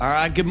All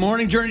right, good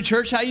morning, Journey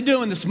Church. How you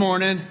doing this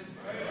morning?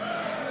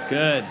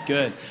 Good.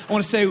 I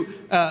want to say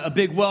a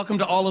big welcome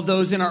to all of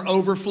those in our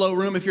overflow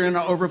room. If you're in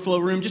our overflow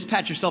room, just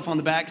pat yourself on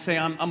the back. Say,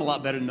 I'm a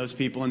lot better than those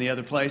people in the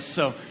other place.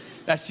 So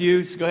that's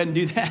you. So go ahead and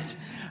do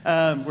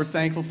that. We're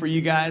thankful for you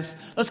guys.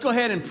 Let's go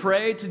ahead and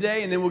pray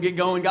today, and then we'll get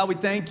going. God, we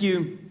thank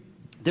you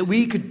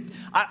that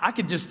I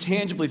could just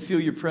tangibly feel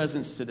your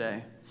presence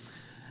today.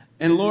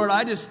 And Lord,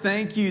 I just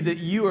thank you that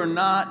you are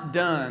not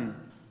done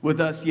with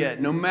us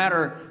yet. No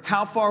matter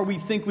how far we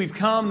think we've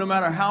come, no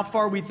matter how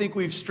far we think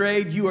we've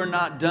strayed, you are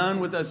not done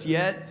with us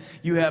yet.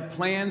 You have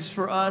plans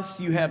for us.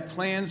 You have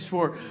plans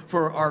for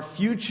our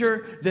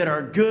future that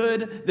are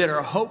good, that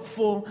are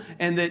hopeful,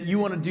 and that you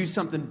want to do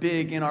something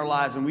big in our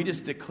lives. And we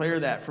just declare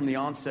that from the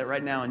onset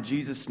right now in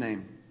Jesus'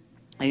 name.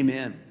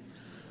 Amen.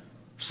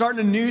 We're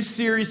starting a new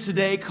series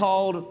today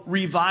called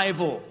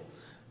Revival.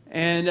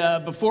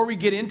 And before we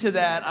get into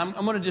that, I'm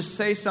going to just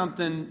say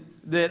something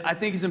that I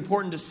think is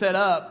important to set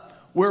up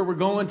where we're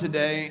going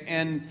today,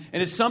 and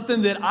it's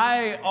something that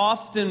I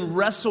often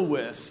wrestle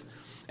with.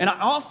 And I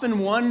often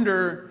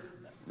wonder,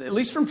 at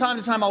least from time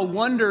to time, I'll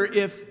wonder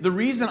if the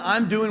reason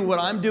I'm doing what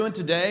I'm doing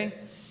today,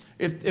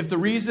 if the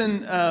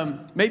reason,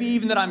 maybe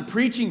even that I'm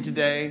preaching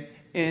today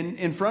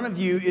in front of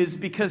you is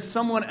because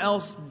someone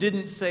else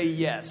didn't say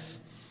yes.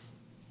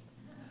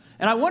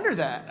 And I wonder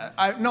that.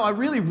 I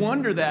really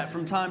wonder that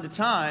from time to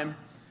time,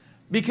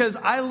 because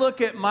I look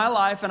at my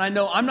life and I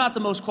know I'm not the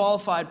most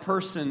qualified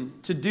person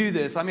to do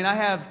this. I mean, I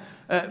have,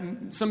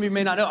 some of you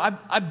may not know,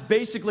 I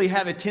basically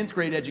have a 10th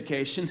grade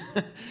education.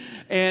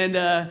 And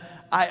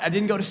I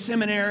didn't go to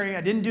seminary.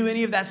 I didn't do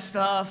any of that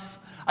stuff.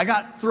 I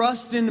got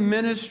thrust into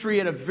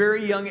ministry at a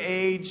very young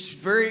age,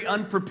 very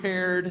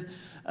unprepared.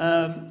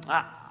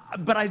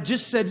 But I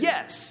just said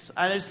yes.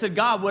 I just said,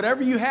 God,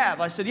 whatever you have.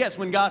 I said yes.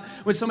 When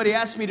somebody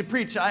asked me to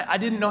preach, I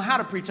didn't know how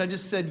to preach. I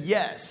just said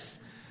yes.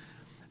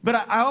 But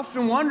I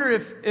often wonder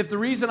if the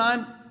reason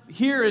I'm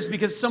here is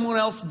because someone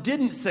else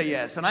didn't say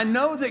yes. And I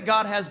know that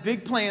God has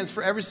big plans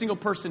for every single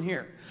person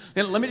here.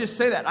 And let me just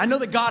say that. I know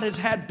that God has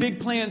had big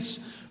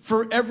plans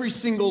for every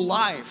single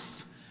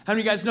life. How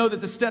many of you guys know that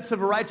the steps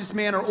of a righteous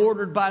man are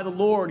ordered by the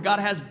Lord? God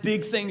has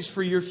big things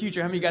for your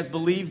future. How many of you guys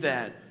believe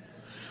that?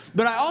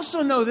 But I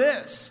also know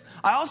this.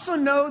 I also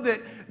know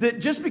that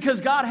just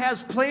because God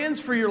has plans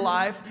for your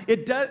life,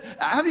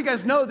 how many of you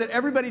guys know that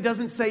everybody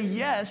doesn't say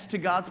yes to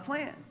God's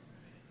plan?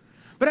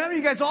 But how many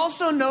of you guys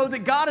also know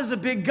that God is a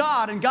big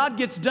God and God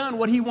gets done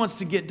what he wants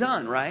to get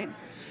done, right?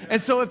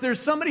 And so if there's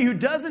somebody who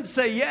doesn't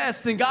say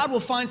yes, then God will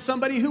find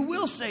somebody who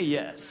will say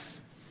yes.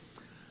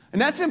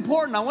 And that's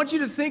important. I want you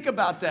to think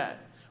about that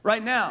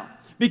right now,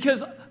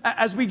 because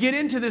as we get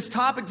into this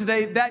topic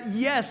today, that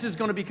yes is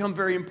going to become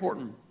very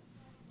important.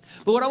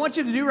 But what I want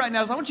you to do right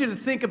now is I want you to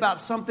think about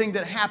something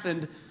that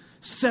happened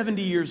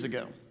 70 years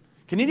ago.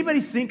 Can anybody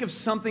think of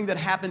something that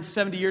happened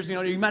 70 years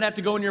ago? You might have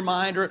to go in your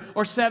mind,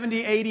 or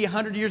 70, 80,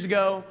 100 years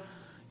ago.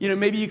 You know,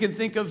 maybe you can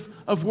think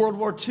of World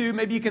War II.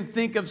 Maybe you can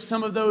think of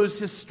some of those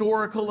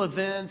historical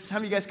events. How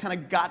many of you guys kind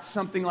of got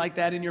something like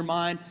that in your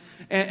mind?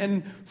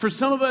 And for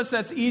some of us,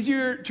 that's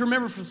easier to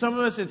remember. For some of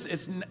us,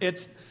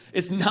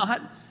 it's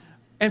not.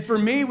 And for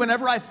me,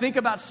 whenever I think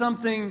about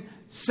something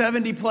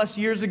 70 plus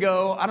years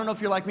ago, I don't know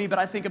if you're like me, but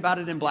I think about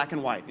it in black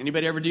and white.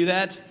 Anybody ever do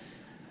that?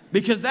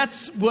 Because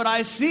that's what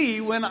I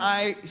see when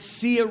I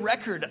see a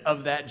record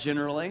of that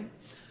generally.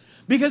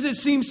 Because it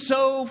seems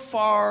so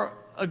far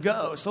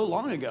ago, so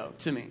long ago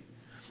to me.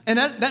 And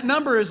that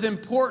number is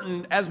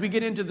important as we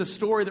get into the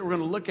story that we're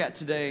going to look at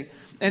today.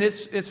 And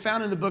it's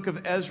found in the book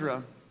of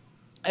Ezra.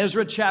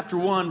 Ezra chapter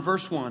 1,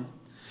 verse 1.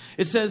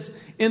 It says,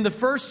 "In the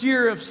first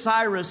year of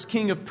Cyrus,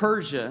 king of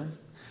Persia,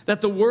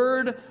 that the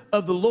word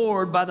of the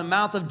Lord by the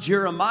mouth of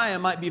Jeremiah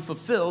might be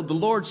fulfilled, the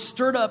Lord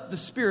stirred up the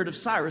spirit of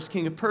Cyrus,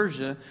 king of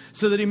Persia,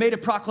 so that he made a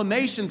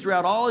proclamation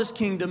throughout all his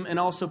kingdom and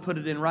also put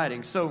it in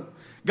writing." So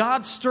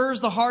God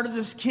stirs the heart of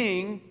this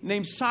king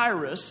named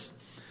Cyrus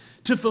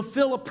to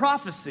fulfill a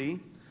prophecy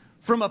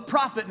from a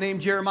prophet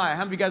named Jeremiah.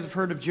 How many of you guys have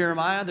heard of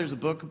Jeremiah? There's a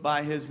book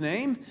by his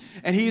name,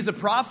 and he is a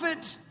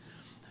prophet.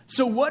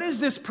 So what is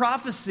this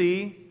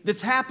prophecy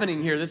that's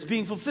happening here, that's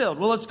being fulfilled?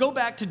 Well, let's go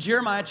back to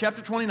Jeremiah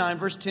chapter 29,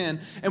 verse 10,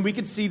 and we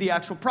can see the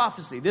actual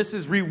prophecy. This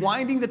is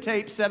rewinding the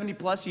tape 70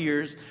 plus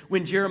years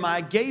when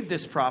Jeremiah gave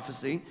this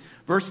prophecy.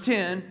 Verse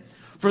 10,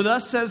 "For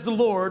thus says the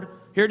Lord,"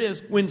 here it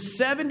is, "when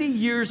 70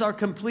 years are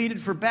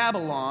completed for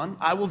Babylon,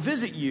 I will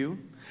visit you,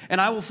 and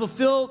I will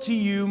fulfill to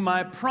you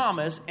my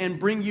promise and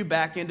bring you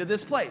back into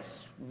this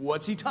place."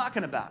 What's he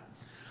talking about?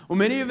 Well,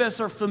 many of us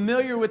are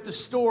familiar with the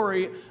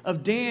story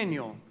of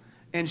Daniel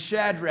and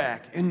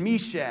Shadrach and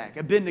Meshach,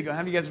 Abednego. How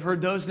many of you guys have heard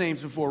those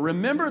names before?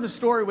 Remember the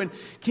story when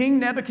King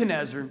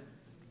Nebuchadnezzar,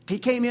 he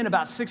came in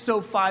about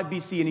 605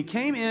 BC, and he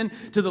came in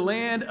to the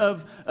land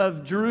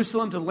of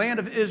Jerusalem, to the land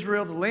of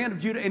Israel, to the land of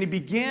Judah, and he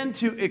began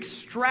to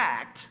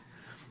extract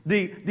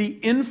the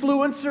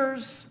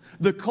influencers,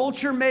 the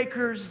culture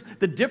makers,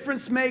 the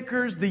difference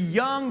makers, the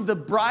young, the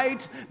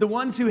bright, the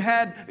ones who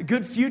had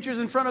good futures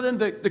in front of them,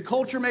 the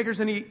culture makers,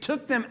 and he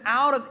took them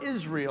out of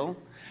Israel,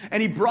 and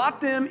he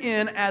brought them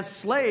in as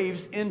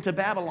slaves into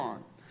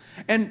Babylon.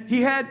 And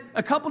he had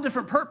a couple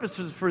different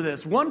purposes for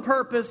this. One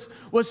purpose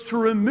was to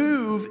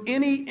remove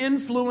any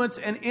influence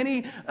and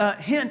any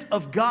hint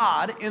of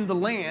God in the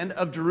land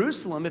of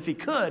Jerusalem, if he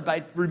could,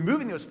 by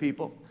removing those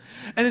people.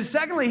 And then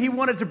secondly, he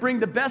wanted to bring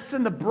the best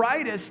and the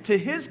brightest to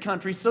his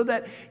country so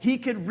that he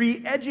could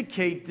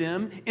re-educate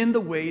them in the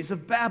ways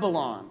of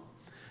Babylon.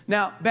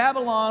 Now,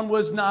 Babylon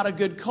was not a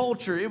good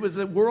culture. It was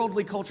a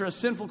worldly culture, a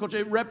sinful culture.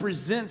 It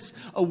represents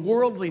a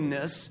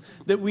worldliness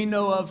that we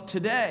know of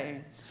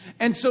today.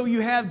 And so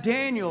you have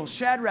Daniel,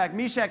 Shadrach,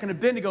 Meshach, and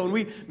Abednego,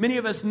 and many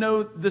of us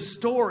know the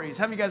stories.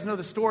 How many of you guys know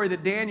the story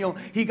that Daniel,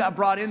 he got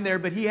brought in there,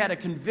 but he had a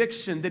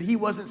conviction that he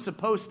wasn't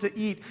supposed to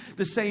eat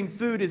the same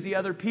food as the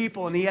other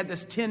people, and he had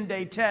this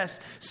 10-day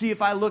test, see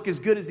if I look as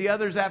good as the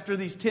others after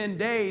these 10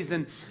 days.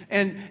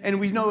 And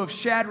we know of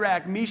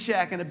Shadrach,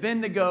 Meshach, and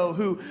Abednego,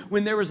 who,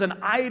 when there was an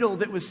idol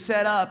that was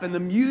set up and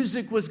the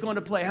music was going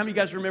to play, how many of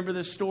you guys remember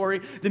this story?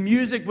 The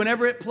music,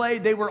 whenever it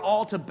played, they were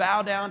all to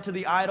bow down to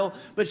the idol,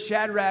 but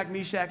Shadrach,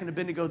 Meshach, and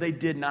Abednego, they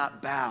did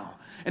not bow.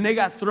 And they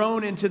got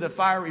thrown into the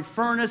fiery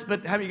furnace.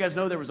 But how many of you guys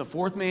know there was a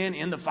fourth man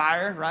in the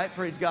fire, right?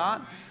 Praise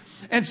God.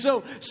 And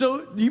so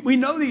we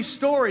know these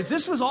stories.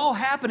 This was all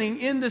happening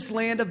in this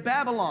land of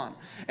Babylon.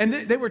 And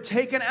they were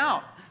taken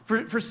out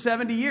for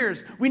 70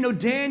 years. We know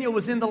Daniel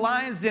was in the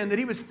lion's den, that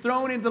he was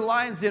thrown into the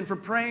lion's den for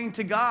praying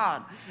to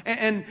God.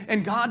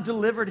 And God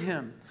delivered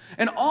him.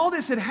 And all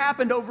this had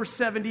happened over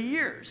 70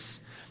 years.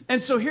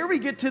 And so here we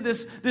get to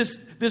this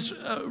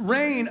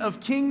reign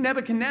of King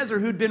Nebuchadnezzar,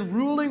 who'd been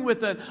ruling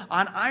with an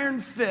iron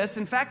fist.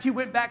 In fact, he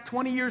went back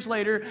 20 years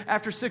later,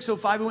 after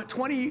 605. He went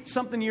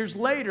 20-something years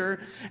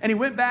later, and he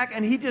went back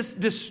and he just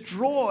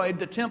destroyed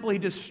the temple. He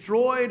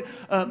destroyed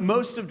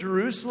most of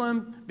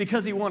Jerusalem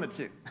because he wanted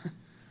to.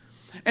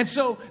 And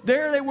so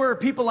there they were,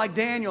 people like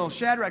Daniel,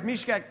 Shadrach,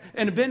 Meshach,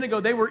 and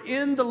Abednego. They were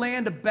in the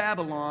land of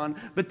Babylon,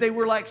 but they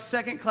were like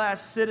second-class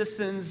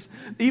citizens.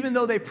 Even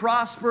though they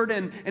prospered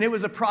and it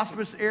was a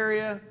prosperous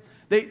area,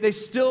 they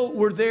still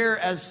were there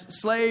as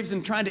slaves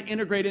and trying to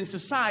integrate in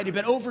society.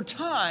 But over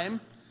time,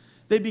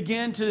 they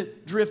began to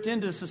drift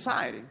into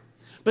society.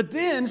 But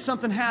then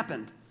something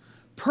happened.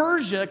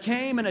 Persia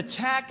came and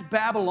attacked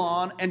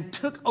Babylon and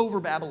took over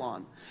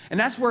Babylon. And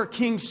that's where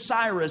King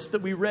Cyrus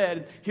that we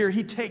read here,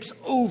 he takes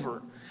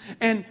over.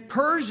 And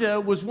Persia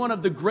was one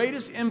of the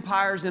greatest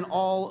empires in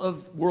all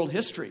of world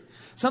history.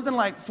 Something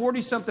like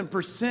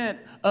 40-something%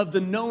 of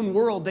the known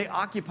world they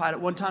occupied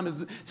at one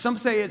time. Some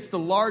say it's the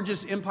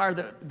largest empire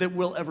that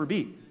will ever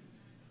be.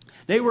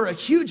 They were a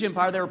huge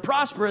empire. They were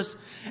prosperous.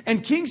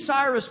 And King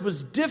Cyrus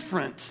was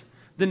different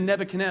than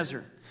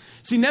Nebuchadnezzar.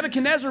 See,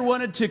 Nebuchadnezzar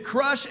wanted to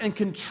crush and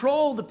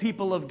control the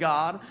people of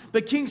God,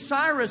 but King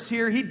Cyrus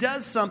here, he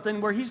does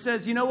something where he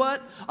says, you know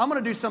what? I'm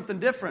going to do something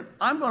different.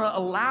 I'm going to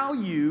allow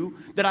you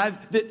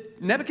that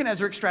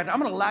Nebuchadnezzar extracted, I'm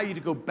going to allow you to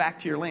go back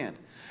to your land.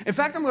 In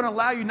fact, I'm going to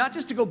allow you not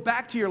just to go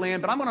back to your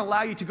land, but I'm going to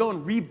allow you to go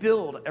and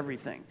rebuild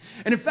everything.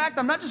 And in fact,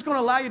 I'm not just going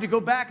to allow you to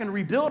go back and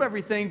rebuild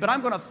everything, but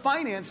I'm going to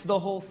finance the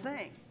whole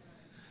thing.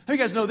 How you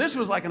guys know this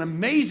was like an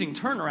amazing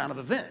turnaround of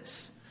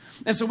events?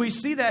 And so we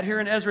see that here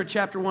in Ezra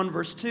chapter 1,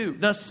 verse 2.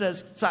 Thus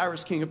says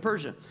Cyrus, king of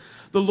Persia,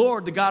 the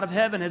Lord, the God of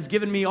heaven, has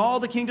given me all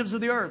the kingdoms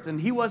of the earth.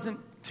 And he wasn't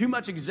too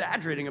much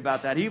exaggerating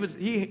about that.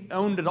 He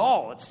owned it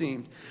all, it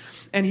seemed.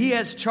 And he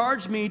has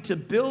charged me to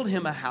build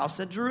him a house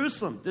at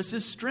Jerusalem. This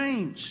is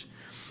strange.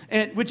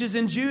 And which is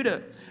in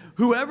Judah.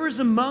 Whoever is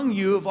among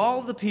you of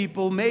all the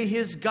people, may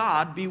his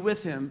God be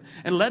with him.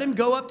 And let him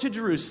go up to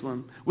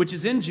Jerusalem, which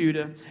is in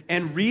Judah,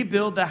 and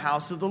rebuild the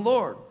house of the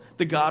Lord,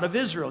 the God of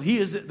Israel. He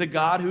is the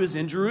God who is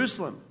in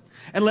Jerusalem.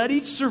 And let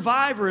each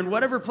survivor in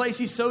whatever place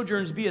he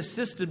sojourns be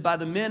assisted by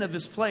the men of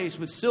his place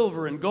with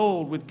silver and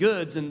gold, with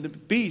goods and the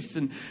beasts,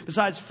 and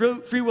besides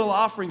free will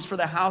offerings for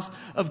the house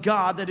of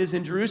God that is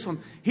in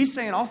Jerusalem. He's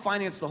saying, I'll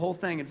finance the whole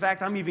thing. In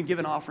fact, I'm even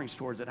giving offerings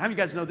towards it. How many of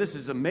you guys know this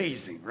is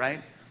amazing,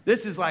 right?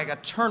 This is like a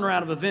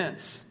turnaround of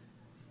events.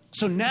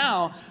 So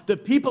now the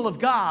people of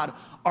God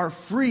are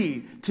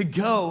free to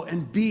go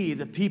and be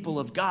the people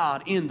of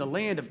God in the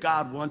land of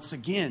God once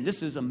again.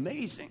 This is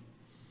amazing.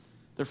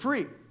 They're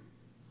free.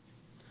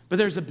 But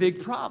there's a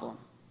big problem.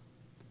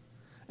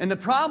 And the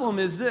problem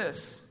is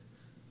this: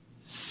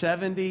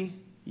 70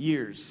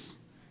 years.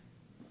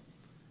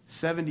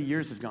 70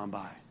 years have gone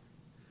by.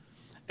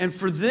 And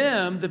for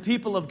them, the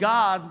people of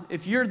God,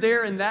 if you're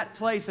there in that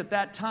place at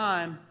that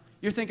time,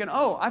 you're thinking,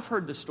 oh, I've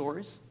heard the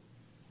stories.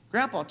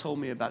 Grandpa told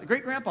me about it.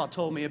 Great-grandpa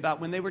told me about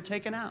when they were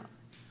taken out.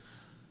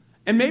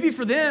 And maybe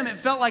for them, it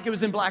felt like it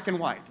was in black and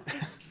white.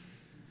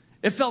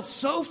 It felt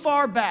so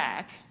far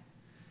back,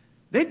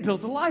 they'd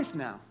built a life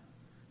now.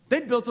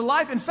 They'd built a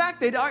life. In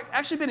fact, they'd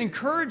actually been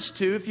encouraged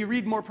to, if you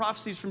read more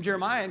prophecies from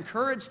Jeremiah,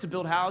 encouraged to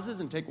build houses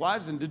and take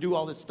wives and to do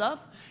all this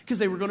stuff because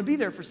they were going to be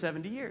there for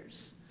 70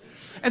 years.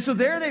 And so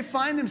there they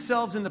find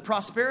themselves in the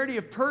prosperity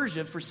of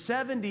Persia for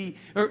 70,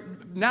 or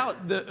now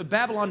the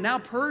Babylon, now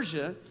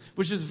Persia,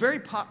 which is a very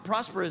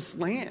prosperous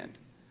land.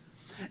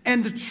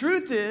 And the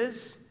truth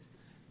is,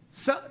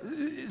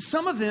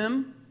 some of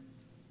them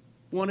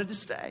wanted to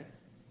stay.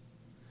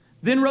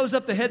 Then rose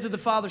up the heads of the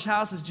father's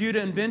houses,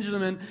 Judah and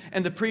Benjamin,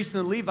 and the priests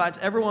and the Levites,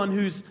 everyone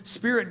whose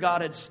spirit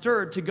God had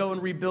stirred to go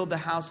and rebuild the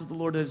house of the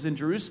Lord that is in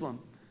Jerusalem.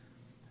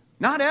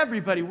 Not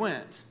everybody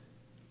went.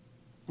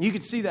 You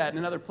can see that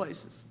in other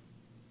places.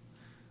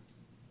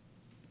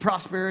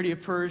 Prosperity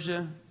of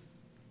Persia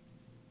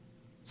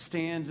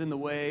stands in the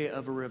way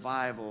of a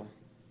revival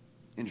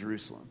in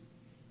Jerusalem.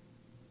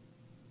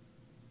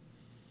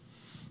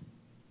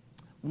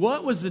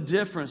 What was the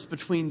difference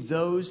between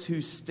those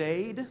who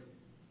stayed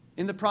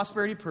in the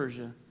prosperity of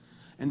Persia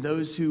and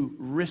those who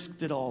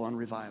risked it all on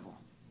revival?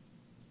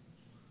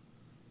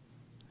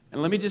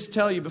 And let me just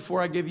tell you,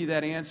 before I give you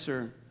that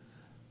answer,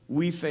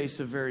 we face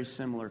a very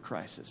similar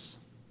crisis.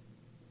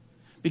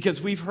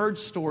 Because we've heard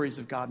stories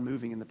of God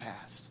moving in the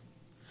past.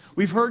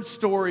 We've heard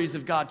stories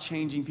of God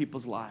changing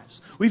people's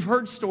lives. We've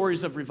heard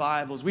stories of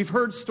revivals. We've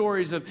heard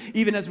stories of,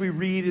 even as we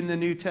read in the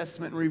New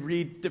Testament and we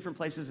read different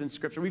places in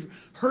Scripture, we've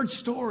heard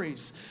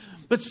stories.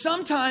 But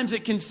sometimes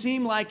it can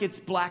seem like it's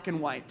black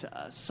and white to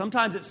us.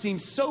 Sometimes it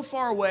seems so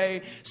far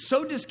away,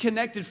 so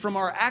disconnected from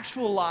our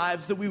actual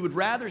lives that we would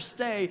rather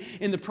stay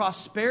in the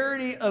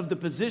prosperity of the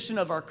position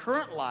of our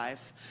current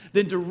life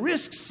than to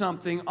risk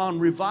something on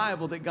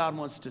revival that God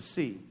wants to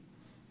see.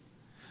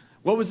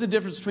 What was the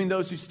difference between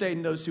those who stayed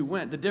and those who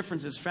went? The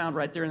difference is found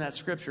right there in that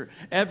scripture.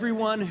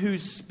 Everyone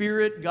whose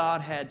spirit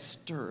God had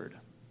stirred.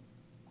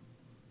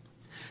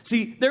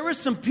 See, there were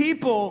some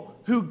people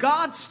who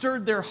God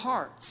stirred their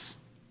hearts.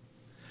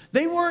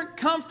 They weren't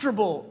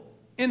comfortable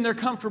in their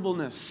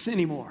comfortableness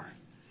anymore.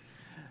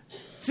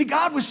 See,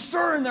 God was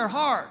stirring their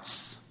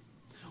hearts.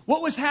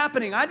 What was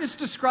happening? I just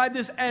described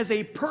this as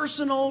a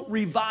personal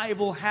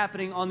revival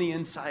happening on the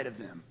inside of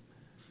them.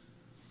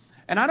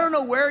 And I don't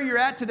know where you're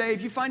at today.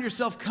 If you find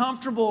yourself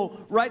comfortable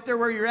right there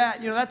where you're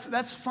at,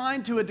 that's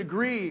fine to a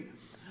degree.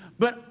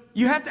 But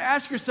you have to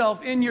ask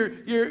yourself in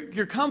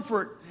your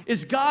comfort,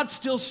 is God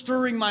still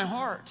stirring my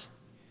heart?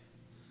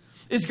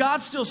 Is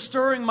God still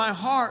stirring my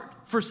heart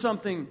for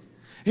something?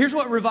 Here's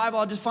what revival,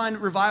 I'll define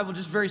revival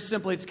just very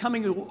simply. It's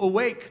coming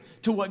awake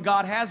to what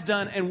God has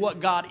done and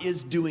what God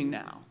is doing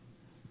now.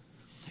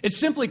 It's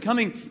simply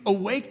coming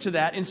awake to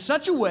that in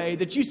such a way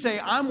that you say,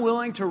 I'm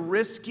willing to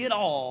risk it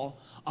all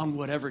on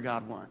whatever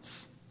God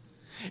wants.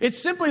 It's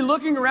simply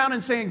looking around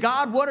and saying,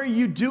 God, what are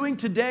you doing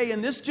today in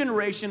this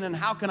generation and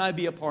how can I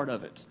be a part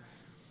of it?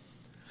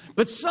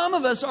 But some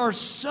of us are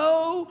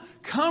so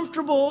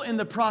comfortable in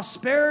the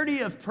prosperity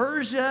of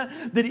Persia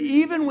that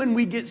even when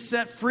we get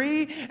set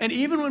free and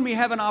even when we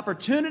have an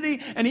opportunity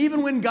and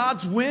even when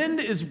God's wind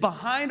is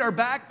behind our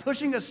back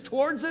pushing us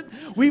towards it,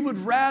 we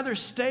would rather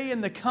stay in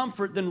the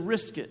comfort than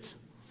risk it.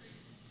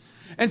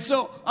 And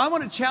so I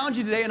want to challenge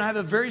you today, and I have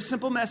a very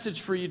simple message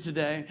for you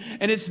today,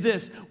 and it's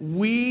this: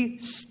 we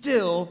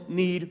still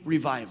need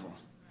revival.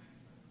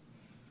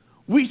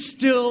 We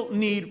still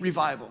need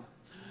revival.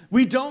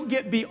 We don't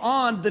get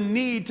beyond the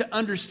need to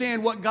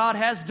understand what God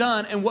has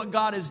done and what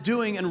God is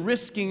doing and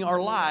risking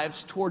our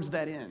lives towards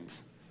that end.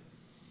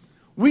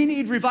 We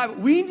need revival.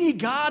 We need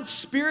God's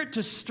Spirit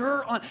to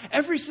stir on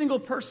every single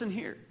person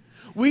here.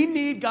 We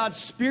need God's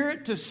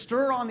Spirit to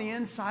stir on the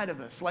inside of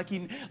us like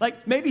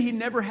maybe He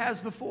never has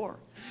before.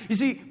 You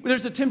see,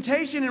 there's a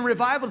temptation in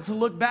revival to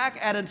look back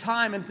at a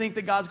time and think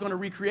that God's going to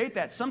recreate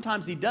that.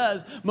 Sometimes He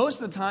does.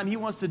 Most of the time, He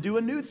wants to do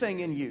a new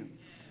thing in you.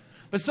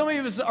 But some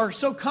of us are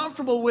so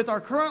comfortable with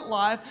our current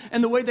life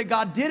and the way that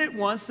God did it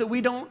once that we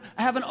don't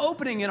have an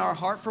opening in our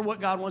heart for what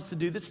God wants to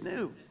do that's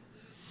new.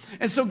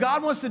 And so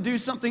God wants to do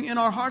something in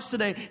our hearts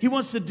today. He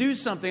wants to do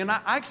something. And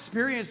I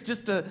experienced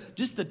just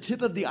the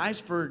tip of the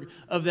iceberg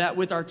of that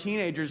with our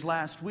teenagers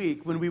last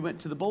week when we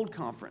went to the Bold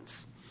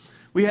Conference.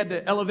 We had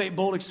the Elevate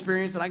Bold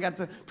experience, and I got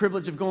the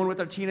privilege of going with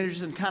our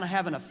teenagers and kind of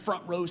having a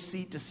front row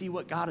seat to see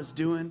what God is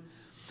doing.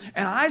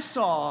 And I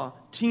saw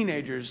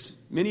teenagers,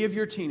 many of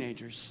your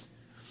teenagers,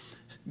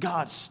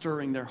 God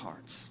stirring their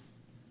hearts.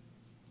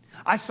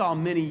 I saw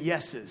many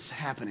yeses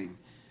happening.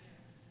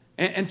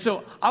 And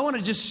so I want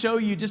to just show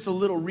you just a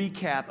little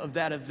recap of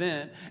that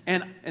event.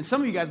 And some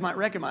of you guys might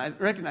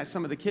recognize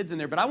some of the kids in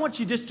there, but I want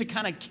you just to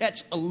kind of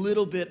catch a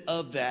little bit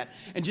of that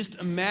and just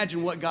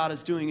imagine what God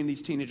is doing in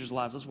these teenagers'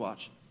 lives. Let's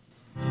watch.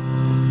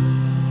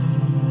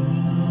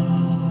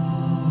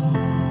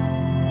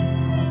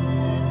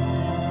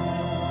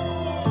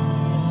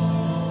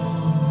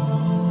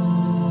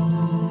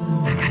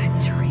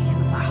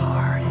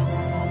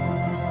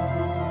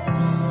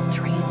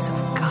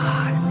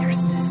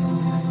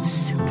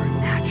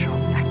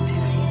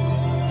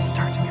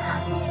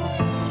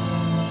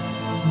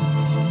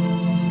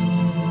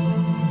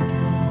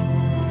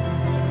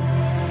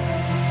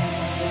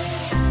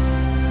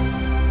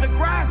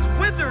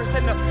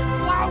 And the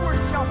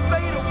flowers shall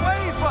fade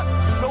away, but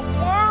the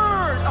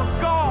word of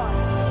God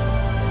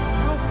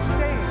will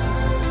stand.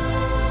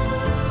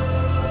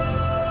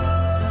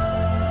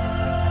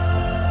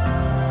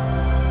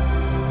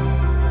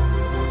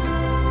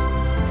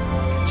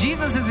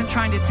 Jesus isn't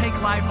trying to take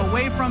life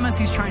away from us.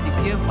 He's trying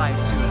to give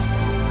life to us.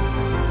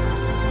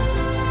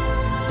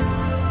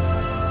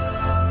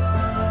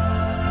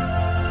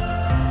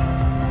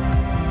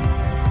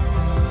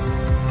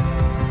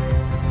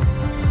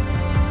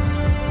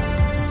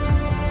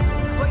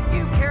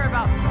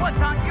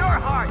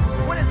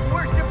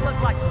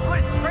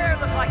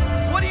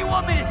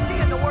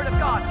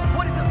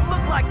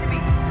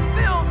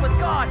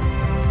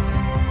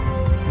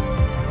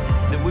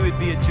 we would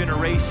be a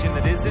generation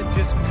that isn't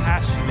just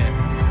passionate,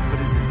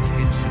 but is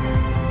intentional.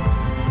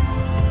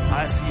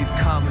 I see you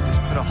come and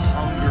just put a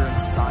hunger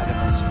inside of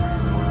us for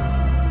your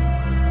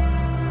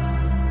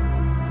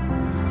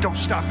word. Don't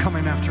stop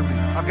coming after me.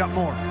 I've got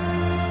more.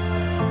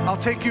 I'll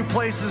take you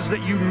places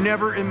that you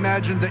never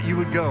imagined that you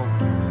would go.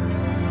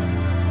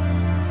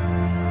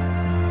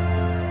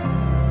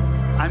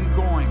 I'm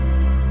going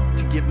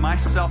to give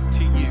myself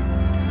to you,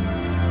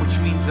 which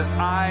means that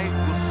I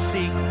will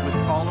seek with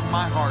all of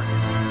my heart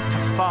to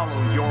follow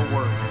your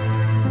word.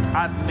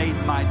 I've made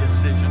my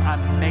decision. I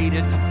made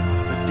it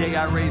the day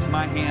I raised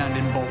my hand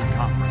in Bold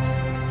Conference.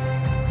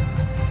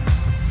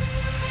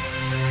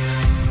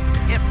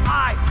 If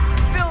I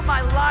fill my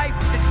life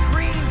with the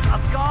dreams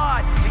of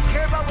God and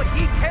care about what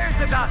He cares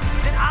about,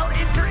 then I'll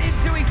enter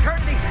into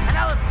eternity and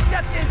I'll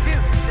step into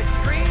the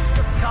dreams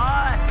of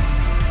God.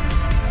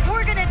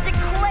 We're going to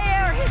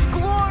declare His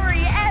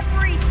glory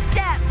every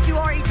step to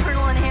our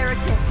eternal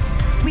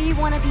inheritance. We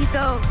want to be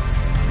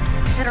those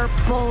that are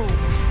bold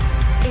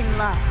in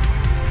love.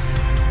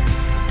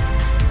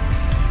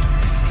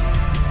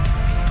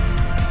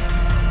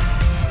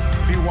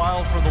 Be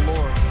wild for the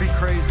Lord. Be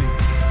crazy.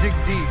 Dig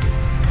deep.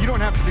 You don't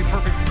have to be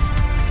perfect.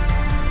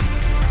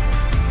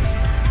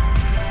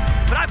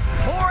 But I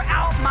pour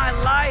out my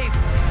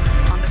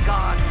life on the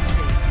God who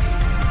saved me.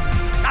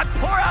 I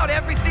pour out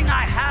everything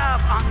I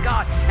have on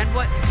God. And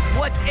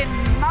what's in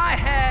my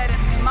head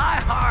and my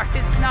heart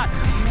is not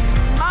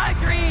my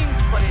dreams,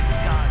 but it's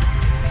God's.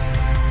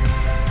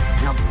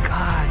 Now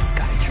God's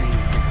got a dream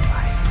for your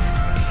life.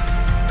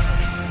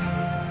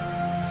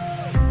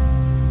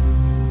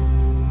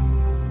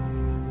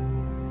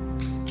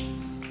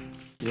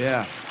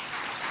 Yeah.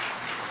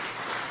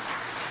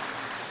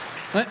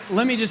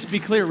 Let me just be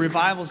clear.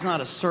 Revival's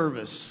not a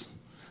service.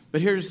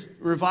 But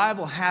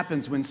revival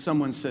happens when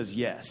someone says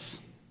yes.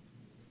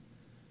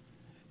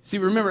 See,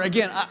 remember,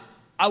 again,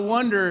 I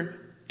wonder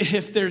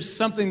if there's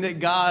something that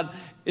God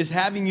is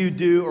having you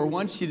do or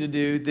wants you to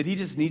do that He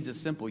just needs a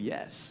simple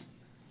yes.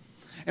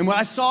 And what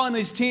I saw in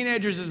these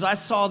teenagers is I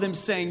saw them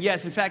saying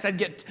yes. In fact, I'd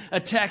get a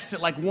text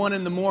at like 1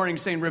 a.m.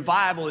 saying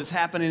revival is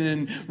happening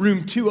in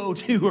room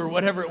 202 or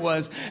whatever it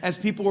was, as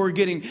people were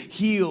getting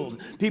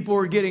healed. People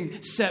were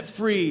getting set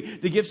free.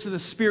 The gifts of the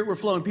Spirit were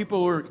flowing.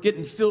 People were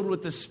getting filled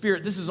with the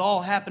Spirit. This is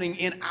all happening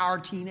in our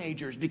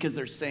teenagers because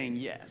they're saying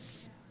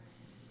yes.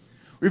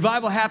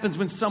 Revival happens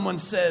when someone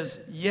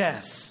says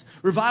yes.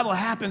 Revival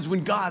happens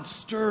when God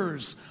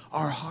stirs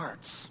our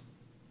hearts.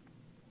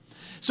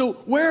 So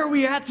where are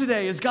we at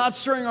today? Is God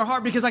stirring our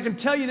heart? Because I can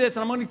tell you this,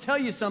 and I'm going to tell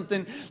you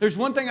something. There's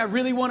one thing I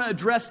really want to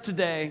address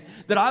today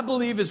that I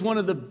believe is one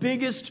of the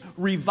biggest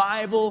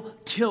revival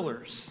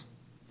killers.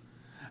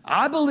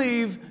 I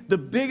believe the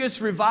biggest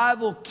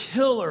revival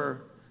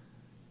killer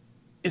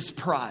is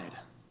pride.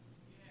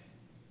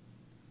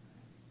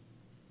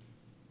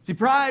 See,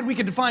 pride, we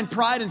could define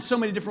pride in so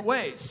many different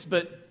ways,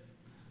 but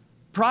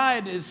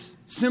pride is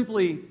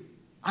simply,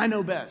 I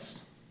know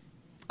best.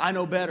 I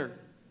know better.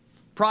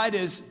 Pride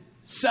is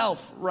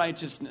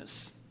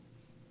self-righteousness.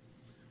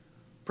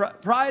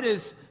 Pride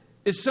is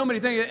so many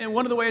things. And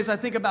one of the ways I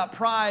think about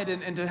pride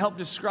and to help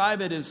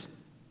describe it is,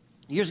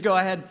 years ago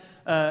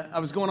I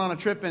was going on a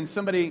trip and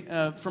somebody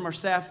from our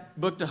staff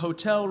booked a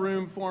hotel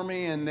room for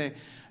me. And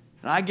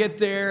I get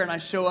there and I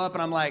show up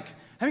and I'm like,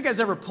 have you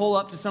guys ever pull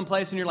up to some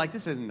place and you're like,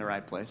 this isn't the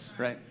right place,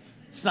 right?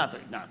 It's not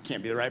it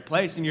can't be the right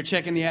place. And you're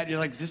checking the ad, you're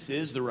like, this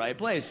is the right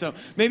place. So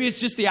maybe it's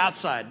just the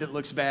outside that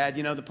looks bad.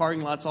 You know, the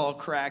parking lot's all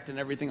cracked and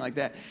everything like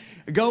that.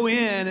 Go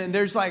in and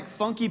there's like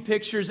funky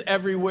pictures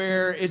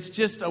everywhere. It's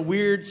just a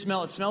weird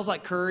smell. It smells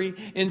like curry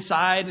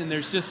inside and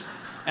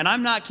and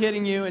I'm not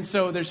kidding you. And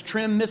so there's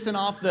trim missing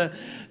off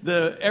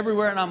the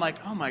everywhere. And I'm like,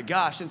 oh my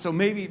gosh. And so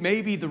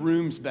maybe the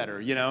room's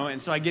better, you know?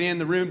 And so I get in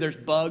the room, there's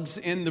bugs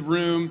in the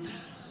room.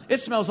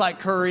 It smells like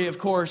curry, of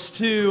course,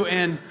 too.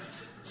 And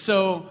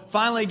so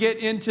finally get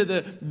into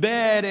the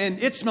bed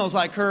and it smells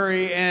like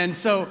curry. And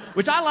so,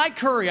 which I like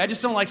curry. I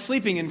just don't like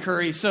sleeping in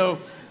curry.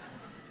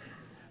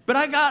 But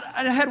I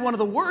had one of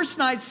the worst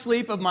night's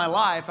sleep of my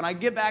life. And I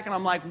get back and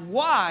I'm like,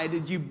 why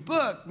did you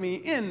book me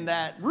in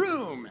that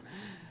room?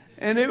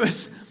 And it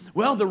was,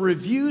 well, the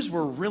reviews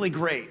were really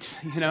great,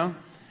 you know.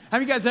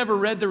 Have you guys ever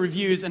read the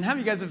reviews? And how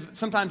many of you guys have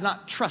sometimes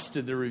not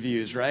trusted the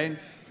reviews, right?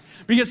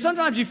 Because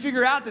sometimes you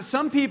figure out that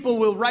some people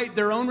will write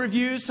their own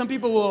reviews. Some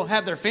people will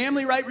have their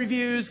family write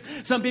reviews.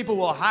 Some people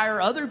will hire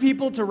other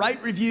people to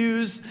write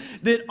reviews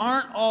that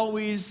aren't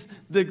always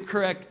the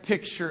correct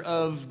picture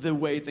of the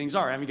way things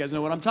are. I mean, you guys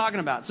know what I'm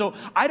talking about. So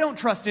I don't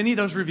trust any of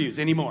those reviews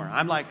anymore.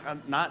 I'm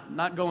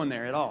not going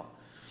there at all.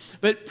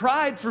 But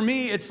pride for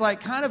me, it's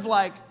like kind of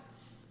like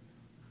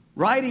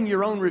writing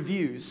your own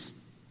reviews.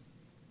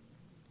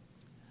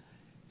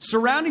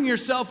 Surrounding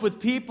yourself with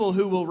people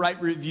who will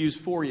write reviews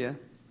for you.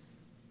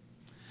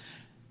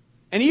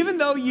 And even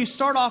though you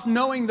start off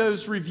knowing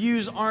those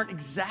reviews aren't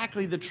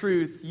exactly the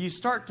truth, you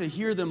start to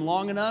hear them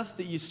long enough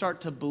that you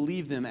start to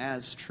believe them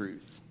as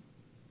truth.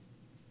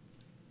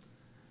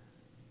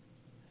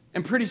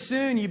 And pretty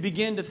soon you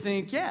begin to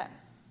think, yeah,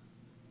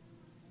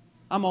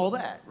 I'm all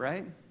that,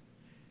 right?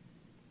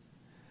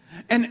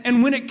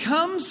 And when it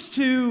comes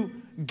to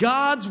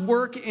God's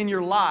work in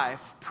your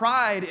life,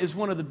 pride is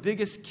one of the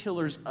biggest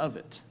killers of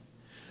it.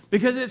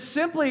 Because it's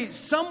simply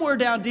somewhere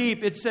down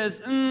deep, it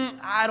says,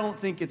 I don't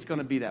think it's going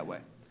to be that way.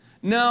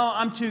 No,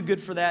 I'm too good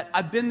for that.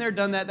 I've been there,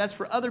 done that. That's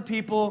for other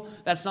people.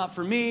 That's not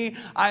for me.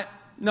 I'm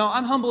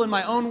humble in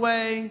my own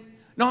way.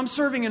 No, I'm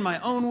serving in my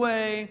own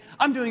way.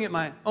 I'm doing it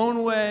my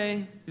own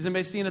way. Is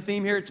anybody seeing a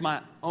theme here? It's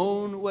my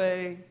own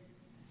way.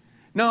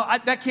 No,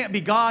 that can't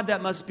be God.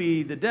 That must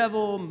be the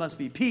devil. Must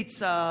be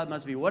pizza.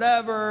 Must be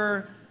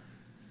whatever.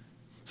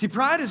 See,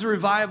 pride is a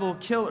revival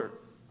killer.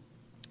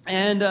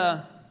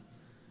 And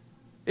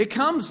it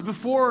comes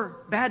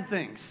before bad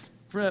things.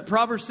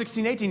 Proverbs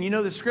 16:18, you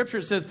know the scripture,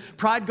 it says,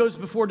 pride goes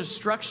before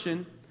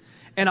destruction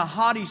and a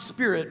haughty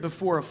spirit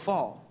before a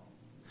fall.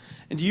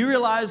 And do you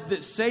realize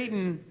that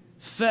Satan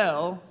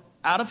fell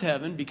out of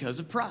heaven because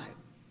of pride?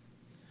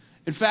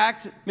 In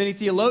fact, many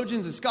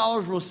theologians and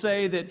scholars will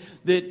say that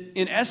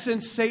in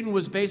essence, Satan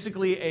was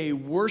basically a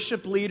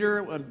worship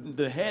leader,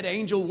 the head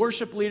angel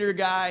worship leader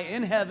guy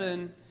in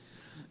heaven.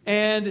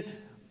 And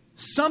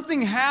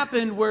something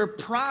happened where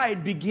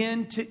pride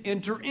began to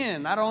enter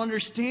in. I don't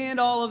understand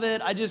all of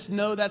it. I just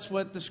know that's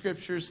what the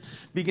scriptures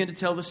begin to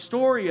tell the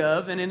story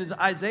of. And in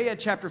Isaiah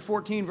chapter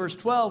 14, verse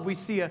 12, we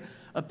see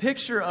a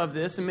picture of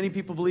this. And many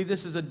people believe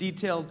this is a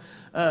detailed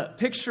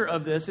picture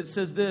of this. It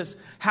says this,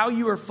 how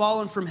you are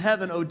fallen from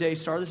heaven, O day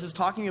star. This is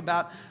talking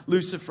about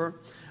Lucifer,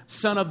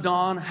 son of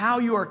dawn. How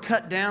you are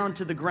cut down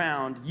to the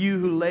ground, you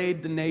who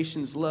laid the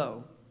nations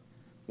low.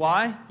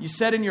 Why? You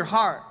said in your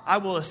heart, I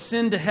will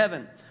ascend to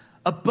heaven.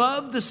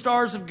 Above the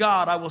stars of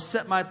God, I will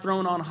set my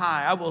throne on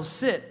high. I will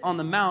sit on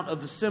the mount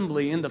of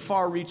assembly in the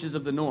far reaches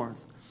of the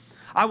north.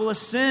 I will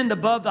ascend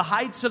above the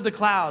heights of the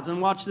clouds.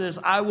 And watch this.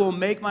 I will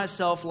make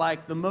myself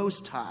like the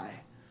Most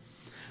High.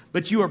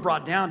 But you are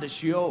brought down to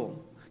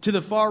Sheol, to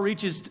the far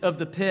reaches of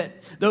the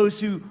pit.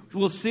 Those who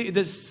will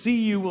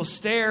see you will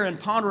stare and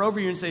ponder over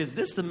you and say, is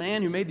this the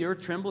man who made the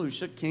earth tremble, who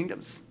shook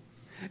kingdoms?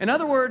 In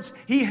other words,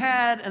 he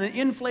had an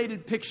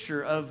inflated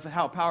picture of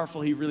how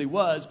powerful he really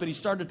was, but he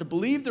started to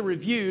believe the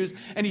reviews,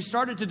 and he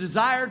started to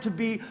desire to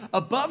be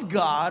above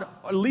God,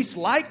 or at least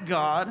like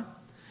God,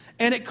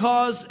 and it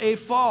caused a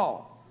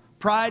fall.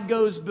 Pride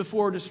goes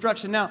before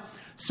destruction. Now,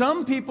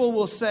 some people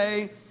will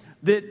say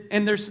that,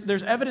 and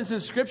there's evidence in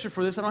Scripture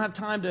for this. I don't have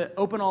time to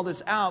open all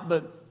this out,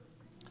 but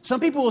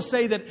some people will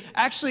say that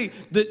actually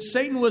that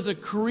Satan was a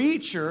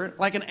creature,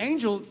 like an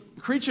angel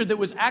creature that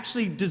was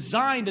actually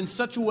designed in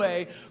such a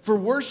way for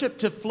worship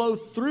to flow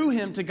through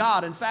him to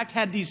God. In fact,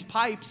 had these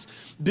pipes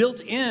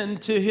built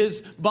into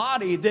his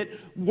body that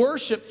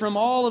worship from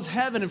all of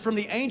heaven and from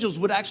the angels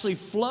would actually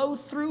flow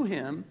through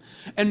him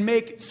and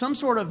make some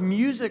sort of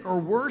music or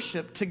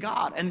worship to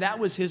God. And that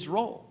was his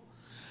role.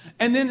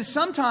 And then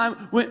sometime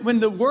when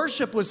the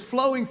worship was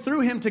flowing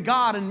through him to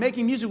God and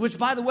making music, which,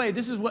 by the way,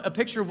 this is a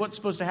picture of what's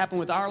supposed to happen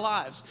with our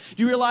lives.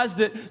 Do you realize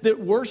that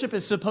worship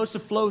is supposed to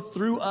flow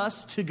through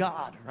us to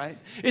God, right?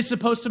 It's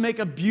supposed to make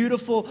a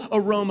beautiful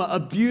aroma, a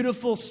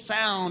beautiful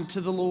sound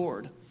to the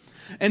Lord.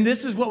 And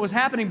this is what was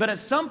happening. But at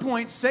some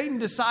point, Satan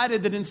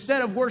decided that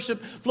instead of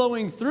worship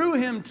flowing through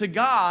him to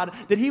God,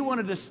 that he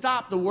wanted to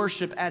stop the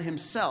worship at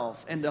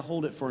himself and to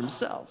hold it for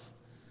himself.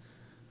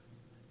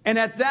 And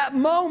at that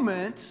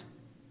moment,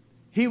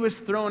 he was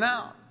thrown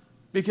out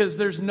because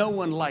there's no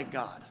one like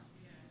God.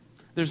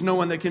 There's no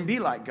one that can be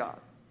like God.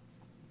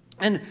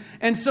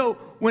 And so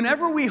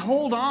whenever we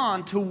hold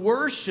on to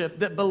worship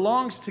that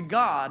belongs to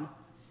God,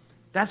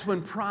 that's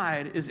when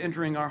pride is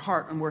entering our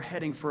heart and we're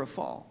heading for a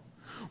fall.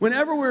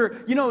 Whenever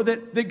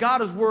that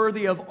God is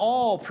worthy of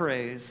all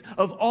praise,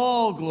 of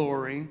all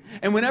glory,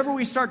 and whenever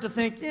we start to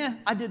think,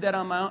 I did that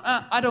on my own,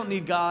 I don't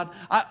need God,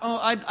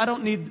 I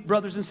don't need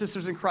brothers and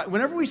sisters in Christ.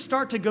 Whenever we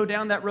start to go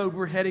down that road,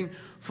 we're heading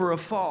for a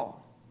fall.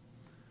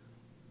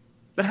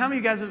 But how many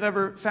of you guys have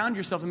ever found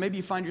yourself, and maybe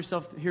you find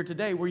yourself here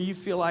today, where you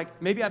feel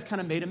like, maybe I've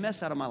kind of made a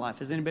mess out of my life?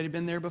 Has anybody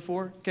been there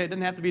before? Okay, it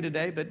doesn't have to be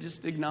today, but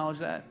just acknowledge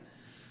that.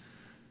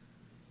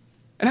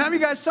 And how many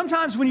of you guys,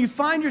 sometimes when you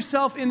find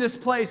yourself in this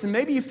place, and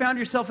maybe you found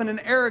yourself in an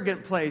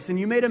arrogant place, and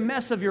you made a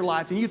mess of your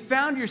life, and you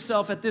found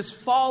yourself at this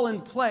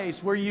fallen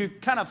place where you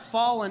kind of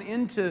fallen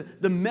into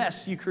the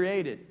mess you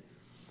created.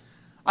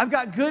 I've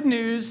got good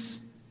news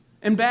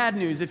and bad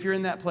news if you're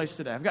in that place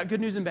today. I've got good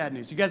news and bad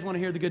news. You guys want to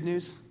hear the good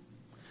news?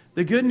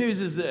 The good news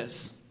is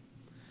this.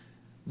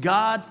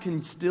 God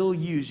can still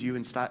use you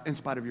in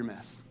spite of your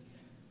mess.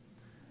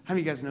 How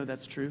many of you guys know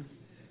that's true?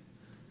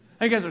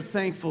 How many of you guys are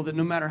thankful that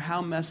no matter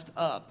how messed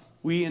up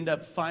we end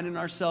up finding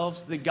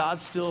ourselves, that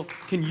God still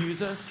can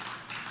use us?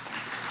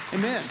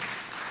 Amen.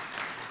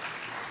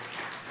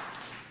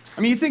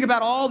 I mean, you think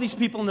about all these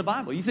people in the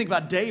Bible. You think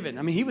about David.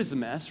 I mean, he was a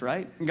mess,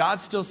 right? And God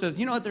still says,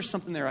 you know what, there's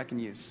something there I can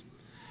use.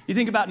 You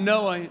think about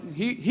Noah,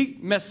 he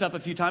messed up a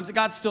few times, but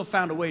God still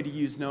found a way to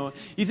use Noah.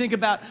 You think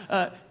about,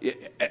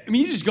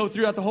 you just go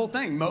throughout the whole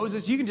thing.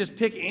 Moses, you can just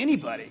pick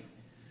anybody.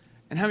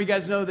 And how many of you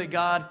guys know that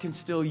God can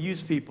still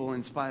use people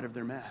in spite of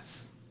their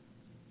mess?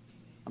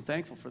 I'm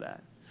thankful for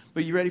that.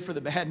 But you ready for the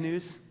bad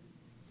news?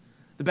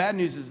 The bad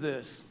news is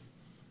this.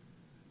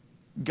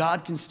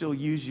 God can still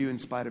use you in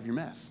spite of your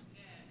mess.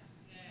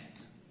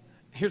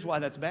 Here's why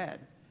that's bad.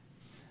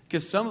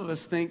 Because some of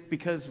us think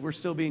because we're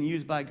still being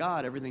used by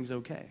God, everything's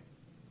okay.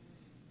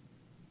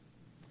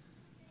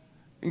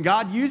 And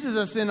God uses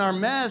us in our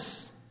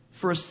mess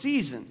for a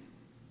season.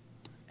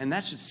 And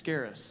that should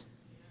scare us.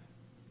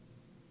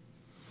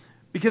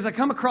 Because I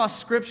come across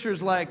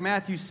scriptures like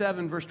Matthew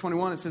 7, verse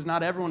 21. It says,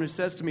 not everyone who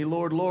says to me,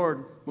 Lord,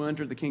 Lord, will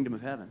enter the kingdom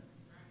of heaven,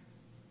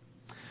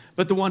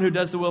 but the one who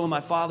does the will of my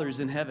Father is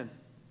in heaven.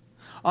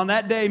 On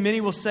that day,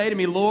 many will say to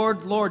me,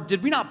 Lord, Lord,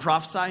 did we not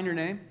prophesy in your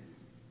name?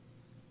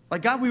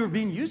 Like, God, we were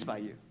being used by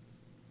you.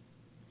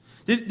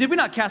 Did we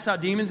not cast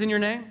out demons in your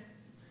name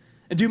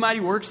and do mighty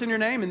works in your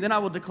name? And then I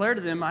will declare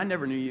to them, I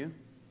never knew you.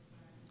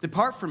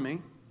 Depart from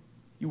me,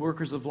 you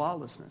workers of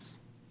lawlessness.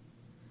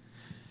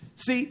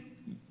 See,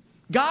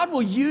 God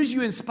will use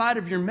you in spite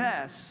of your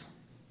mess.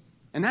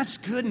 And that's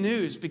good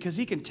news because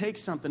he can take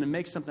something and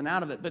make something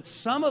out of it. But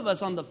some of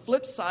us on the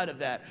flip side of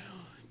that,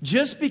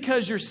 just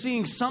because you're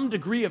seeing some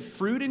degree of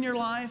fruit in your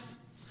life,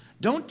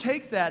 don't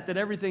take that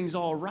everything's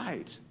all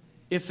right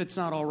if it's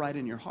not all right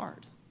in your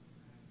heart.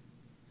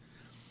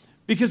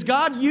 Because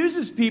God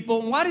uses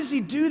people. Why does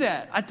he do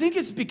that? I think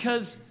it's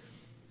because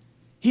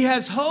he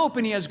has hope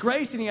and he has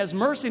grace and he has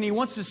mercy and he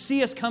wants to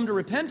see us come to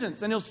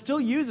repentance. And he'll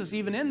still use us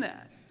even in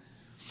that.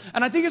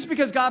 And I think it's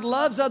because God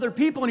loves other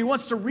people and he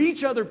wants to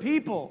reach other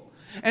people.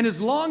 And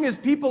as long as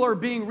people are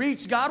being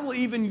reached, God will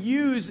even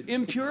use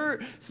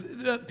impure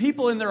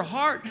people in their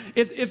heart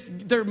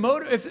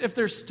if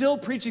they're still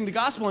preaching the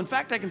gospel. In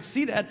fact, I can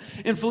see that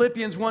in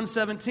Philippians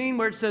 1:17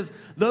 where it says,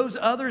 those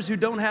others who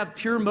don't have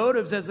pure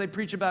motives as they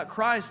preach about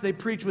Christ, they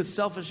preach with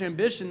selfish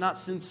ambition, not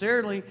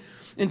sincerely,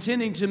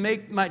 intending to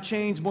make my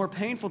chains more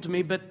painful to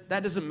me. But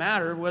that doesn't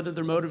matter whether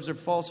their motives are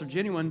false or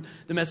genuine.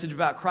 The message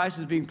about Christ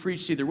is being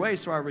preached either way,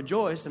 so I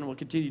rejoice and will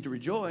continue to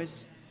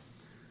rejoice.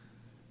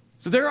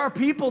 So there are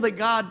people that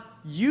God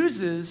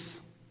uses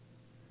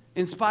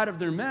in spite of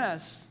their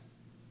mess.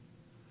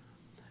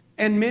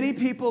 And many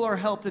people are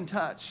helped and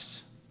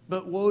touched.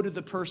 But woe to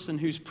the person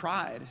whose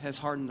pride has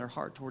hardened their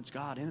heart towards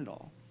God in it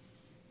all.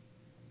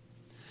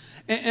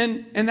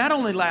 And that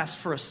only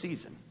lasts for a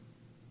season.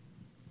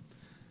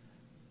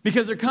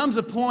 Because there comes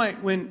a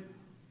point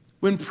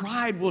when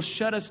pride will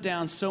shut us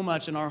down so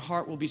much and our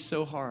heart will be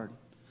so hard.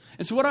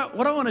 And so what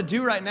I want to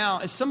do right now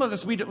is some of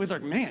us, we're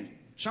like, man,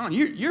 Sean,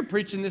 you're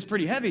preaching this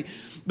pretty heavy.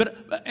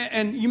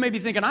 And you may be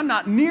thinking, I'm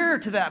not near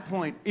to that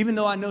point, even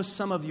though I know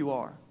some of you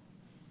are.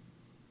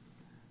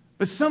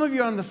 But some of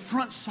you are on the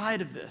front side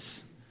of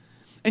this.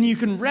 And you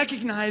can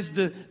recognize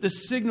the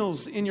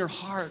signals in your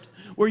heart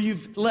where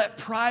you've let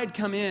pride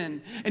come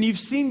in. And you've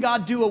seen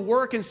God do a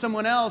work in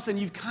someone else. And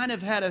you've kind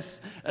of had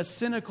a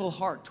cynical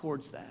heart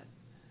towards that.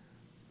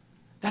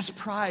 That's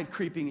pride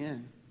creeping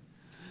in.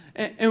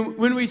 And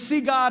when we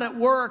see God at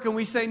work and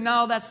we say,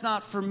 no, that's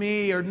not for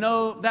me, or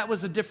no, that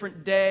was a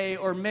different day,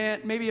 or man,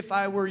 maybe if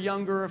I were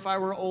younger, if I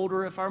were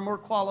older, if I were more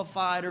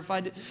qualified, or if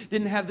I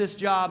didn't have this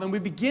job, and we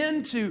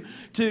begin to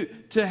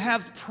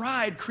have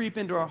pride creep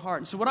into our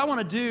heart. And so what I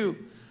want to do,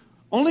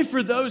 only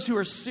for those who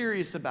are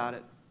serious about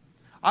it,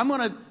 I'm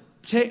going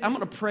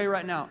to pray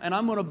right now, and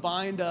I'm going to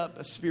bind up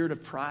a spirit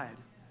of pride.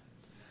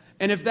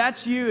 And if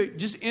that's you,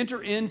 just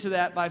enter into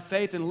that by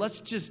faith and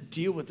let's just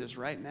deal with this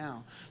right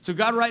now. So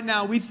God, right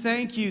now, we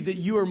thank you that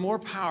you are more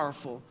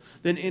powerful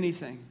than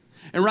anything.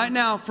 And right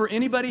now, for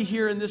anybody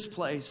here in this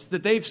place,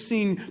 that they've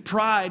seen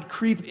pride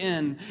creep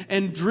in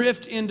and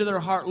drift into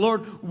their heart,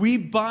 Lord, we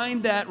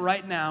bind that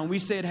right now. And we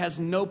say it has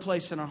no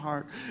place in our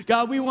heart.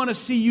 God, we want to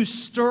see you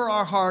stir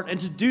our heart. And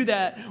to do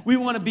that, we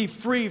want to be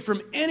free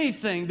from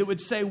anything that would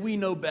say we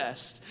know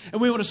best.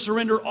 And we want to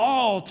surrender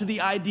all to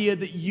the idea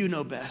that you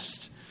know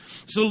best.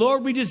 So,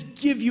 Lord, we just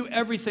give you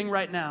everything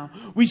right now.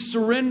 We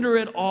surrender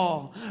it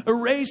all.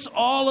 Erase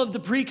all of the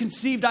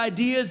preconceived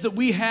ideas that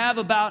we have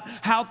about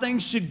how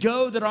things should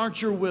go that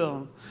aren't your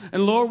will.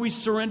 And, Lord, we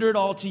surrender it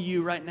all to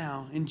you right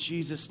now. In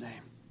Jesus'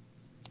 name,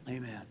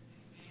 amen.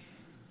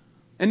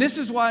 And this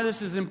is why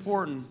this is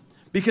important.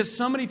 Because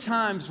so many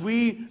times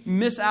we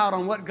miss out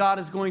on what God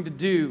is going to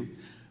do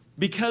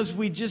because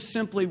we just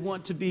simply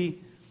want to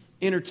be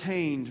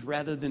entertained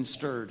rather than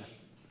stirred.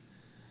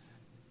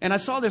 And I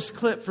saw this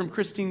clip from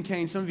Christine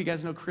Caine. Some of you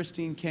guys know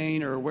Christine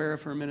Caine or are aware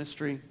of her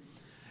ministry.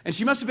 And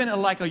she must have been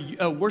at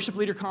a worship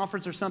leader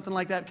conference or something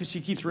like that because she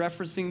keeps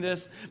referencing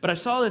this. But I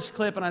saw this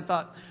clip and I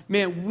thought,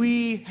 man,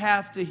 we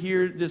have to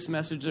hear this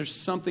message. There's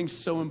something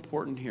so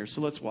important here.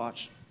 So let's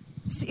watch.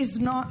 This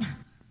is not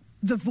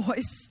The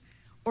Voice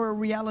or a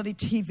reality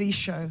TV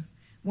show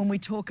when we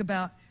talk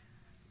about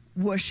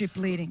worship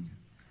leading.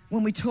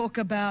 When we talk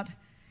about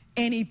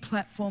any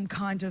platform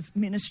kind of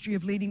ministry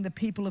of leading the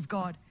people of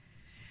God.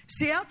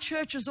 See, our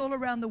churches all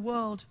around the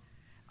world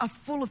are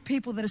full of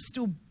people that are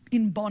still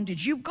in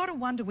bondage. You've got to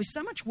wonder, with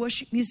so much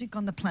worship music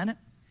on the planet,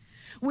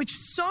 with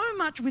so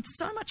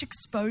much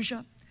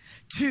exposure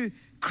to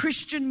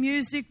Christian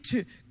music,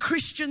 to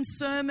Christian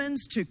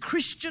sermons, to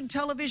Christian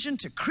television,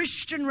 to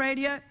Christian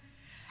radio,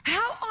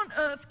 how on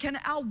earth can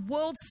our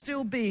world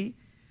still be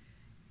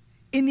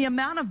in the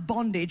amount of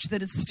bondage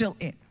that it's still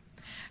in?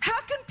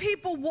 How can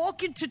people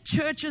walk into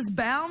churches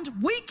bound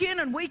week in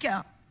and week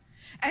out,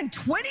 and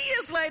 20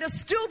 years later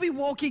still be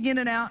walking in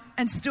and out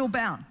and still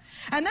bound?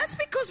 And that's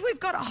because we've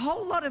got a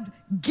whole lot of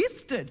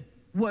gifted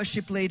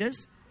worship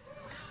leaders,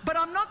 but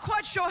I'm not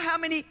quite sure how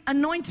many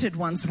anointed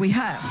ones we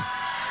have.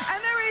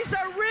 And there is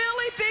a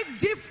really big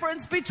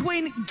difference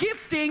between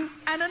gifting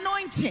and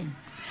anointing.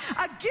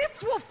 A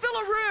gift will fill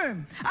a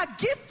room. A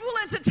gift will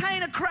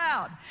entertain a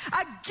crowd.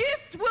 A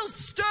gift will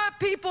stir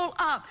people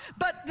up.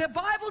 But the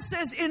Bible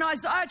says in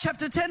Isaiah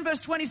chapter 10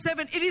 verse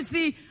 27, it is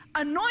the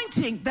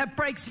anointing that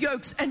breaks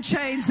yokes and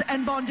chains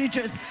and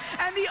bondages.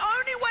 And the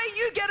only way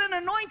you get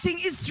an anointing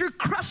is through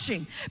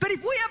crushing. But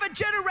if we have a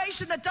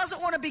generation that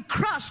doesn't want to be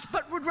crushed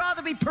but would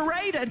rather be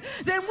paraded,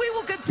 then we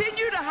will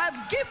continue to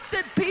have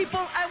gifted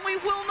people and we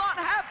will not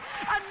have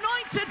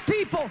anointed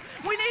people.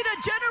 We need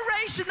a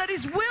generation that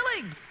is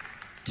willing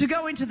to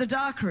go into the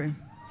dark room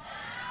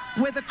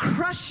where the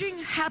crushing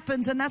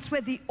happens, and that's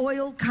where the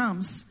oil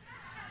comes.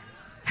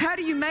 How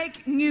do you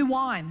make new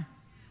wine?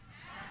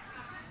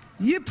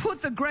 You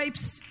put the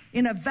grapes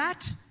in a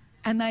vat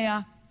and they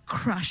are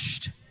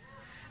crushed.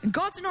 And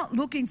God's not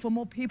looking for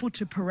more people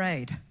to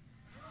parade.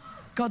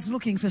 God's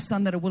looking for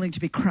some that are willing to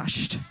be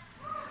crushed.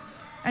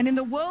 And in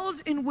the world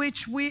in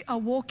which we are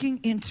walking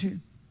into,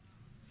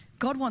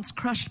 God wants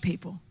crushed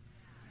people,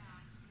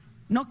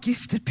 not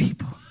gifted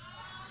people.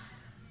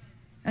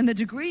 And the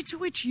degree to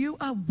which you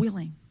are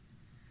willing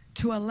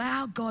to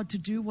allow God to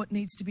do what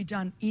needs to be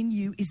done in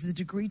you is the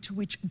degree to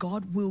which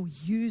God will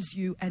use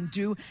you and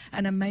do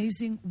an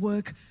amazing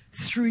work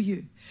through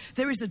you.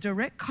 There is a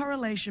direct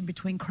correlation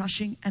between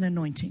crushing and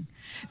anointing.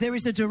 There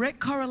is a direct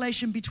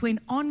correlation between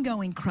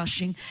ongoing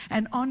crushing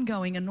and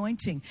ongoing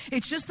anointing.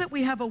 It's just that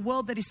we have a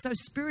world that is so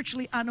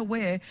spiritually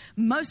unaware,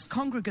 most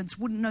congregants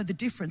wouldn't know the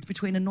difference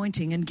between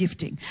anointing and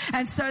gifting.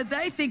 And so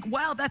they think,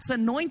 wow, that's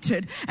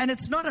anointed, and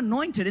it's not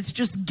anointed, it's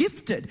just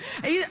gifted.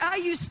 Are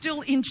you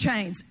still in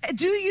chains?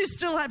 Do you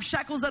still have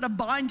shackles that are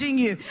binding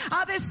you?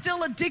 Are there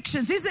still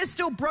addictions? Is there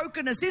still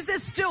brokenness? Is there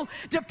still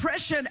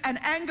depression and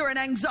anger and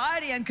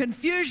anxiety and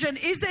confusion?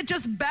 Is there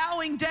just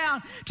bowing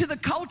down to the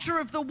culture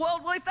of the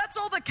world? Well, if that's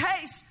all the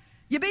case,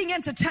 you're being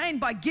entertained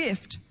by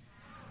gift,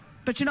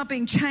 but you're not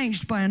being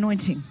changed by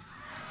anointing.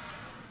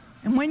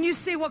 And when you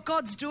see what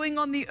God's doing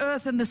on the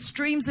earth and the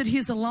streams that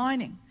He's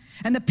aligning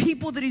and the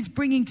people that He's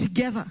bringing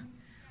together,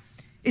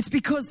 it's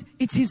because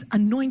it's His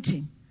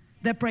anointing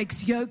that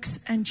breaks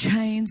yokes and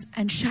chains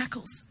and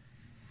shackles.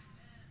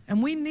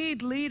 And we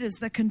need leaders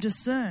that can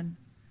discern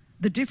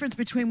the difference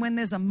between when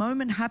there's a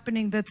moment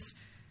happening that's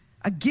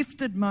a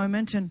gifted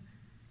moment and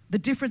the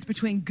difference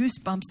between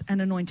goosebumps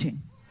and anointing.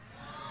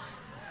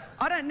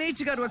 I don't need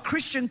to go to a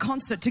Christian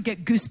concert to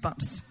get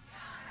goosebumps.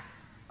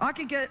 I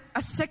can get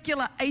a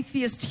secular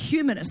atheist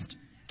humanist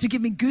to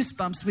give me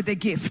goosebumps with their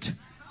gift.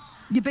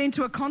 You've been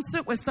to a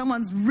concert where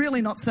someone's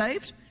really not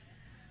saved,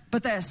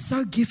 but they are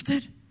so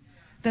gifted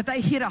that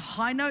they hit a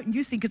high note and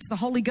you think it's the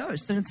Holy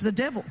Ghost and it's the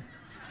devil.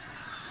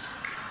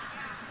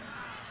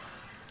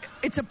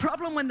 It's a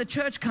problem when the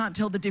church can't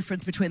tell the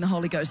difference between the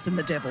Holy Ghost and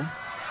the devil.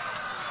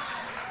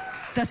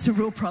 That's a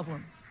real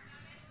problem.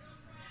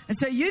 And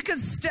so you can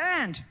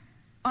stand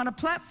on a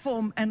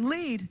platform and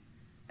lead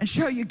and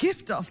show your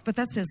gift off, but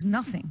that says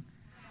nothing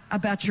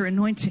about your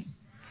anointing.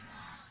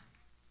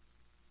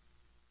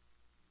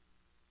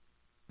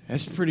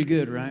 That's pretty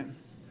good, right?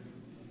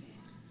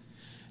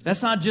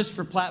 That's not just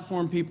for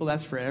platform people,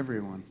 that's for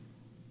everyone.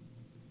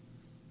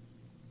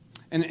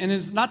 And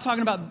it's not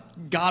talking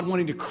about God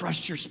wanting to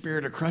crush your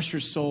spirit or crush your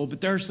soul,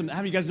 but there are some, how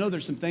many of you guys know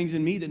there's some things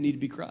in me that need to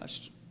be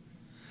crushed?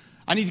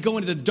 I need to go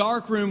into the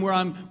dark room where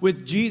I'm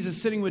with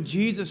Jesus, sitting with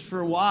Jesus for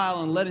a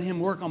while and letting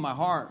Him work on my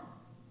heart.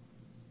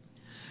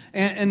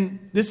 And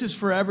this is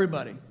for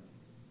everybody.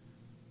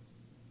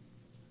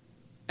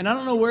 And I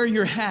don't know where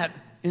you're at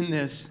in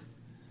this.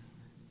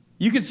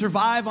 You can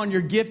survive on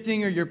your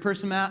gifting or your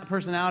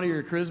personality or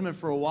your charisma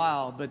for a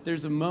while, but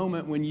there's a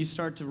moment when you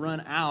start to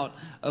run out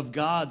of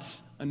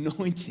God's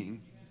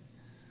anointing.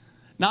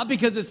 Not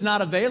because it's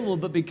not available,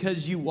 but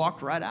because you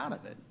walked right out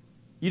of it.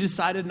 You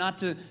decided not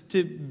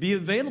to be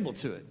available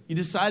to it. You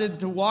decided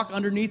to walk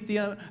underneath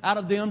out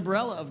of the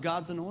umbrella of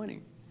God's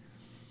anointing.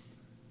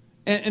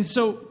 And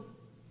so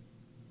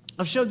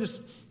I've showed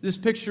this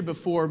picture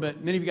before,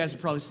 but many of you guys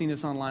have probably seen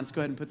this online. Let's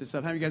go ahead and put this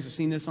up. How many of you guys have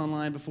seen this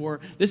online before?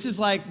 This is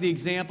like the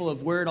example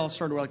of where it all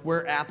started, like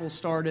where Apple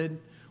started,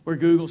 where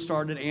Google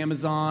started,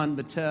 Amazon,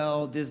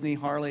 Mattel, Disney,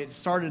 Harley. It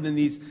started in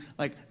these,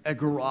 like a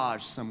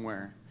garage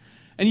somewhere.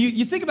 And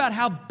you think about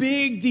how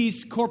big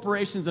these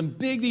corporations and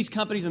big these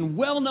companies and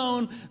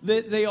well-known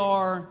that they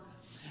are.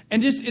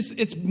 And just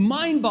it's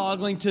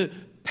mind-boggling to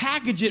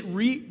package it,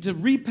 to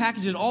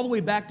repackage it all the way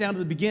back down to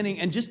the beginning,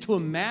 and just to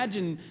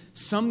imagine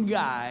some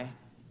guy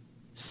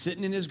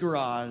sitting in his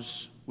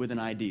garage with an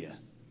idea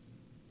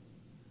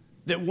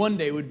that one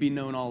day would be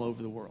known all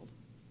over the world.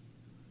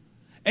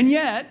 And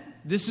yet,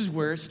 this is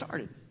where it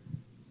started.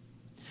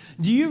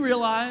 Do you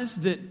realize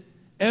that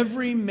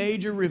every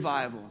major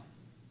revival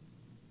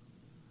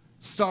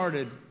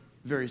started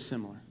very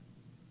similar?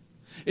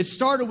 It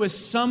started with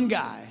some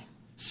guy,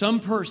 some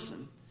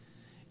person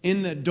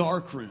in the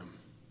dark room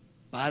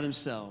by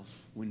themselves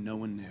when no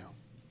one knew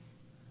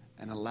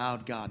and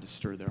allowed God to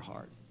stir their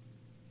heart.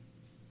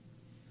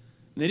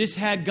 And they just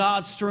had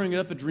God stirring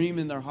up a dream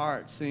in their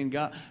heart, saying,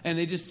 God, and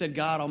they just said,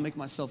 God, I'll make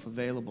myself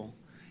available.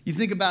 You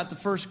think about the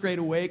first Great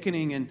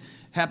Awakening and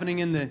happening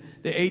in the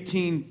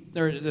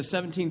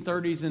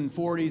 1730s and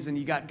 40s, and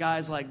you got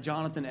guys like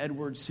Jonathan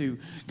Edwards who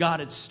God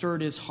had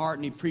stirred his heart,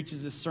 and he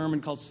preaches this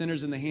sermon called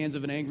Sinners in the Hands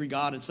of an Angry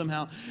God, and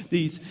somehow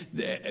the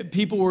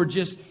people were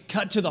just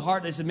cut to the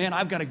heart. They said, man,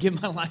 I've got to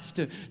give my life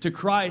to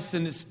Christ,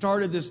 and it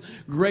started this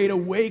great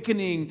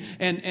awakening,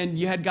 and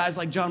you had guys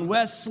like John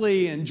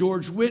Wesley and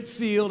George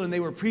Whitefield, and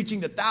they were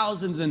preaching to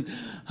thousands, and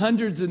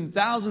hundreds and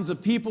thousands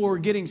of people were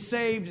getting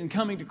saved and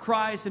coming to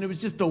Christ, and it was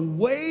just a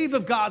wave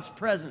of God's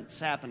presence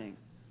happening.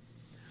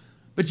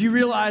 But you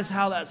realize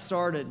how that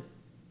started.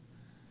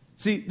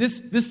 See, this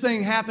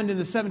thing happened in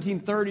the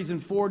 1730s and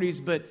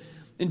 40s, but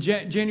in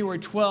January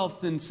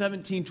 12th in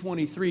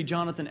 1723,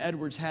 Jonathan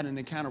Edwards had an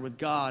encounter with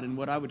God in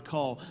what I would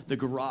call the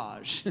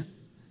garage.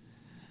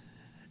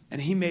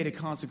 And he made a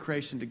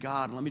consecration to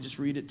God. And let me just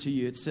read it to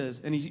you. It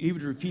says, and he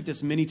would repeat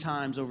this many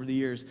times over the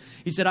years.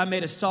 He said, I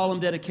made a solemn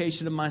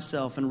dedication of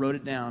myself and wrote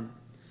it down.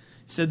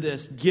 He said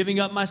this, giving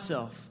up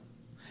myself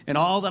and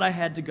all that I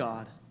had to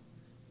God,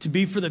 to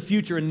be for the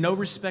future in no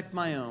respect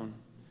my own,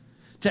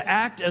 to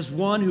act as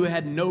one who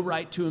had no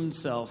right to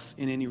himself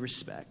in any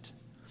respect,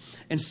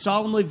 and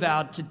solemnly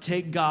vowed to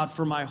take God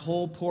for my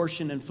whole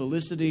portion and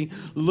felicity,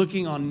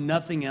 looking on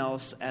nothing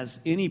else as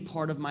any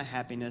part of my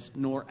happiness,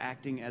 nor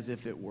acting as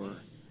if it were.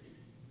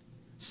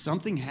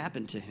 Something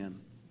happened to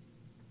him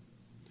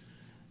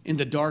in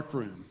the dark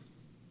room.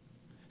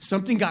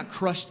 Something got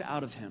crushed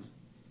out of him.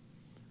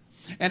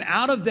 And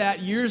out of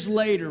that, years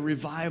later,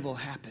 revival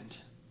happened.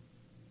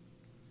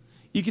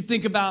 You could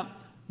think about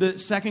the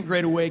Second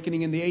Great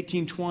Awakening in the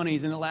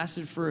 1820s, and it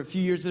lasted for a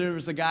few years. There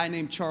was a guy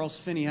named Charles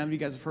Finney. How many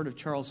of you guys have heard of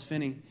Charles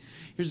Finney?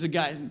 Here's a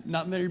guy,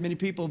 not very many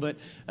people, but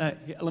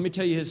let me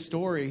tell you his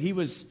story. He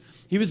was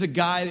a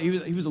guy,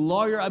 he was a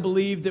lawyer, I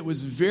believe, that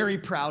was very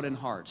proud in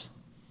heart.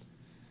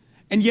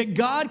 And yet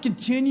God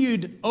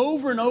continued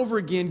over and over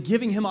again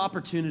giving him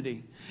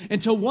opportunity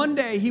until one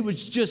day he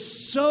was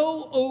just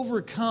so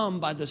overcome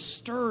by the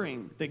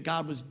stirring that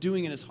God was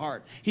doing in his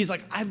heart. He's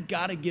like, I've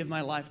got to give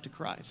my life to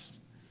Christ.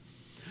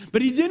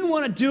 But he didn't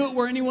want to do it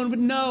where anyone would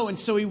know. And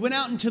so he went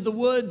out into the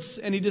woods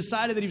and he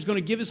decided that he was going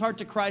to give his heart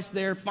to Christ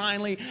there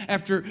finally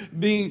after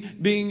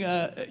being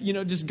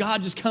just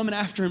God just coming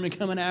after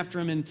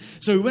him. And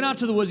so he went out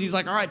to the woods. He's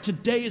like, all right,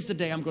 today is the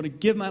day I'm going to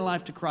give my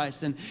life to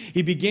Christ. And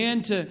he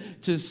began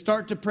to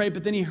start to pray,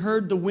 but then he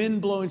heard the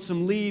wind blowing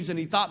some leaves and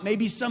he thought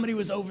maybe somebody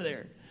was over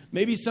there.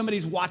 Maybe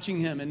somebody's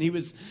watching him, and he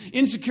was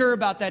insecure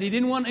about that. He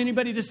didn't want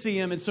anybody to see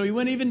him, and so he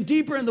went even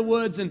deeper in the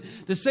woods, and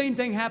the same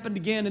thing happened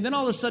again. And then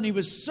all of a sudden, he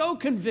was so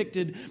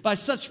convicted by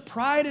such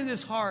pride in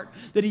his heart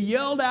that he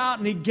yelled out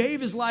and he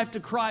gave his life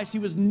to Christ. He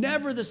was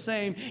never the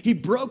same. He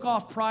broke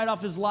off pride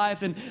off his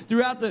life, and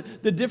throughout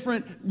the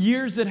different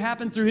years that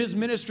happened through his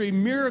ministry,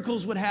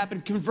 miracles would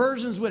happen,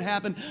 conversions would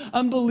happen,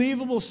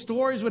 unbelievable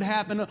stories would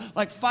happen.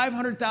 Like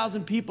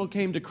 500,000 people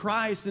came to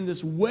Christ in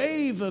this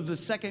wave of the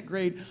Second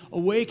Great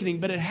Awakening,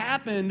 but it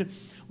happened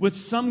with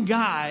some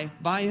guy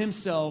by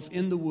himself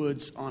in the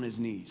woods on his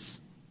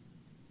knees.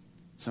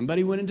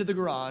 Somebody went into the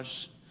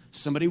garage.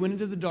 Somebody went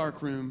into the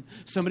dark room.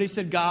 Somebody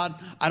said, God,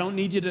 I don't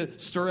need you to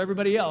stir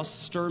everybody else.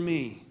 Stir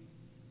me.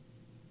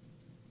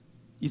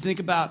 You think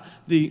about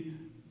the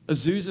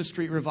Azusa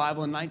Street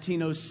revival in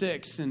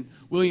 1906 and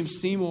William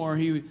Seymour.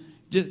 He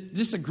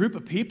just a group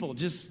of people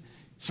just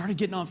started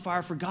getting on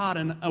fire for God,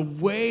 and a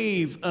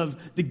wave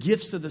of the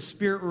gifts of the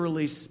Spirit were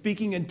released.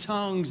 Speaking in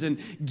tongues and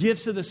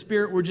gifts of the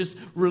Spirit were just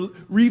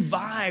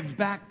revived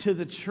back to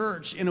the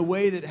church in a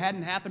way that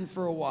hadn't happened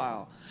for a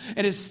while.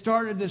 And it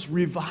started this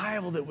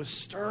revival that was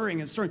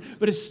stirring and stirring.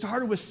 But it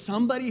started with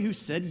somebody who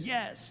said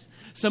yes.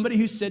 Somebody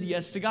who said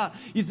yes to God.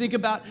 You think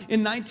about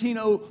in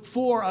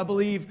 1904, I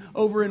believe,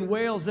 over in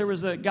Wales, there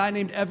was a guy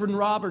named Evan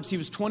Roberts. He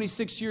was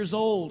 26 years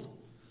old.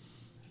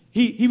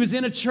 He was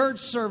in a church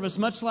service,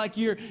 much like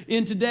you're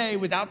in today,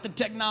 without the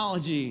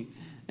technology.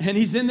 And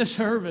he's in the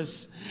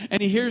service, and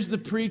he hears the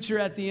preacher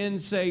at the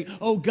end say,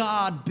 oh,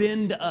 God,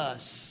 bend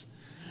us.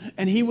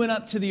 And he went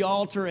up to the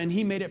altar, and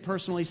he made it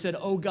personal. He said,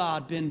 oh,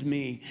 God, bend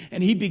me.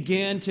 And he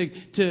began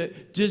to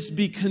just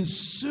be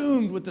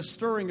consumed with the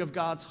stirring of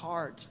God's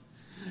heart.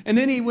 And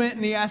then he went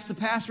and he asked the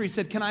pastor, he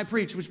said, can I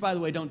preach? Which, by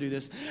the way, don't do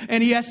this.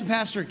 And he asked the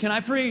pastor, can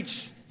I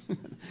preach?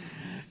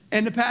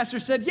 And the pastor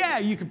said, yeah,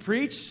 you can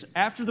preach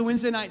after the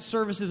Wednesday night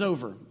service is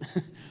over.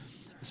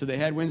 So they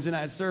had Wednesday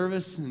night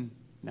service, and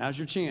now's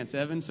your chance,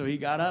 Evan. So he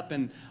got up,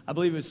 and I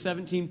believe it was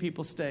 17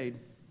 people stayed.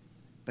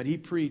 But he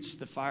preached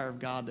the fire of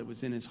God that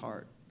was in his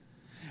heart.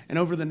 And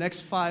over the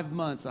next 5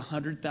 months,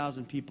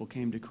 100,000 people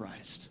came to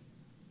Christ.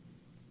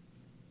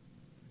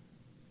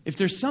 If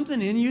there's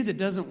something in you that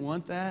doesn't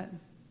want that,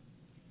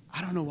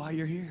 I don't know why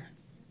you're here.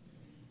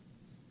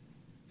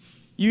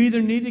 You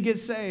either need to get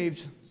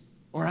saved,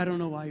 or I don't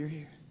know why you're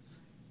here.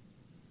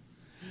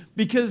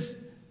 Because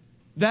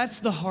that's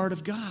the heart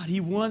of God. He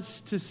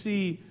wants to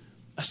see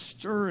a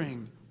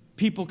stirring,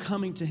 people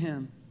coming to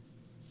him.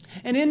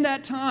 And in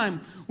that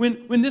time,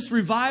 when this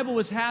revival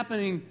was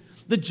happening,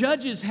 the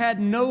judges had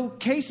no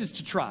cases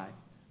to try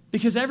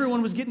because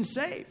everyone was getting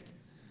saved.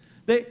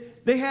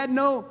 They had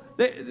no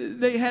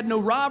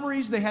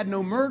robberies, they had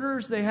no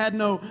murders, they had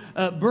no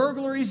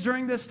burglaries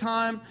during this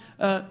time.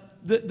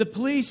 The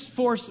police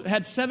force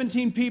had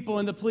 17 people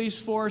in the police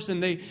force,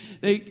 and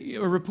a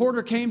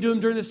reporter came to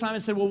him during this time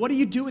and said, well, what do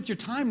you do with your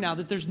time now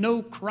that there's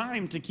no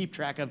crime to keep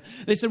track of?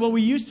 They said, well,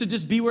 we used to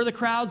just be where the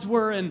crowds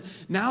were, and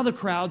now the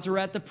crowds are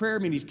at the prayer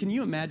meetings. Can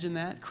you imagine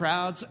that?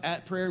 Crowds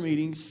at prayer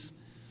meetings.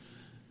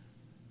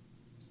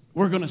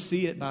 We're going to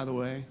see it, by the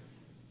way.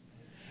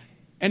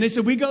 And they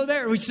said, we go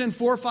there. We send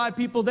 4 or 5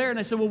 people there. And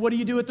I said, well, what do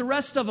you do with the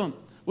rest of them?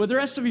 With the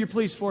rest of your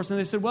police force? And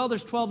they said, well,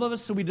 there's 12 of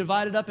us, so we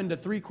divide it up into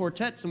 3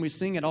 quartets, and we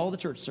sing at all the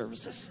church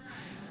services.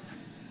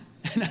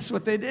 And that's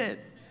what they did.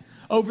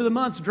 Over the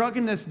months,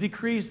 drunkenness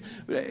decreased,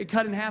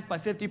 cut in half by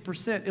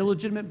 50%.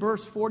 Illegitimate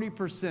births,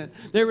 40%.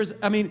 There was a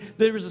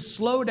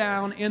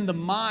slowdown in the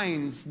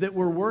mines that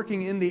were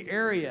working in the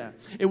area.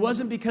 It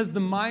wasn't because the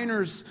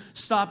miners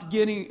stopped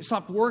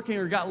working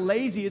or got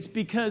lazy. It's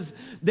because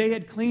they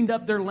had cleaned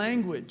up their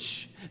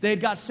language. They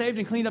had got saved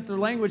and cleaned up their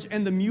language,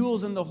 and the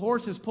mules and the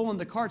horses pulling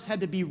the carts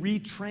had to be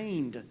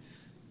retrained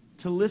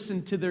to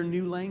listen to their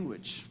new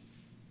language.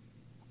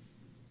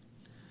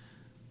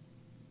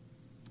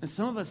 And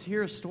some of us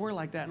hear a story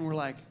like that and we're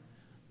like,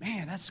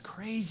 man, that's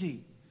crazy.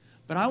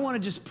 But I want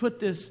to just put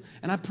this,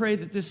 and I pray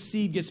that this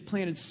seed gets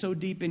planted so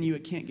deep in you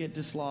it can't get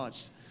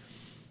dislodged.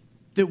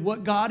 That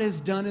what God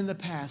has done in the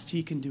past,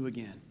 he can do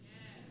again.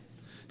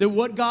 That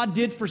what God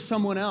did for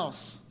someone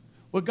else,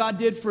 what God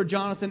did for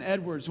Jonathan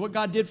Edwards, what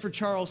God did for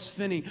Charles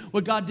Finney,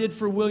 what God did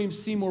for William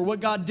Seymour, what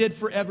God did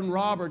for Evan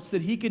Roberts,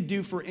 that he could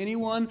do for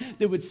anyone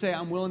that would say,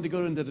 I'm willing to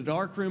go into the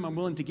dark room, I'm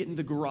willing to get in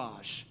the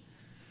garage,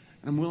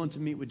 and I'm willing to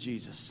meet with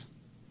Jesus.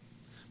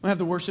 I'm going to have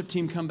the worship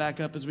team come back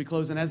up as we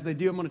close. And as they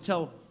do, I'm going to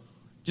tell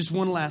just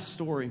one last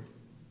story.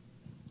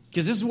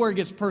 Because this is where it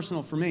gets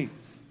personal for me.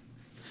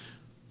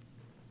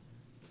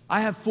 I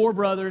have 4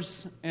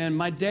 brothers. And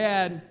my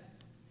dad,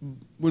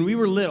 when we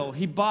were little,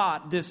 he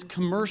bought this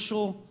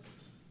commercial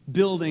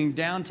building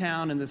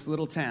downtown in this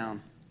little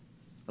town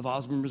of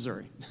Osborne,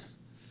 Missouri.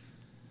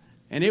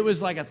 And it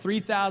was like a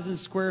 3,000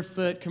 square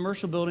foot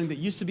commercial building that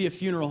used to be a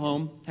funeral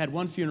home. Had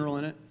 1 funeral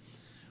in it.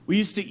 We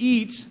used to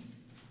eat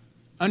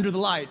under the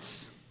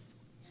lights.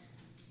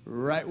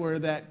 Right where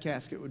that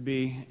casket would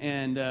be.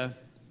 And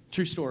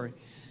true story.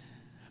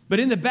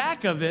 But in the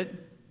back of it,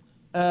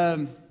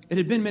 it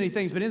had been many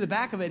things, but in the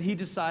back of it, he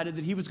decided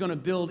that he was going to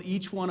build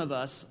each one of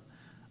us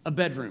a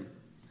bedroom.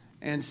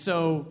 And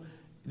so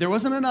there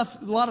wasn't a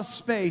lot of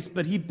space,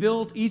 but he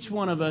built each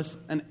one of us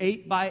an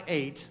 8 by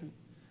 8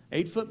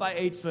 foot by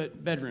 8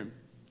 foot bedroom.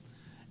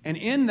 And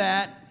in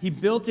that, he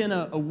built in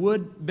a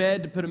wood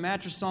bed to put a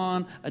mattress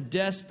on, a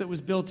desk that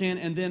was built in,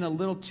 and then a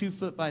little 2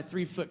 foot by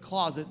 3 foot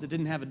closet that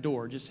didn't have a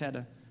door, just had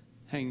a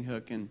hanging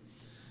hook. And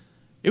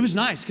it was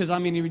nice because, I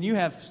mean, when you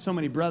have so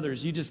many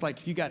brothers, you just like,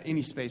 if you got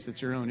any space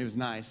that's your own, it was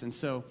nice. And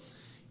so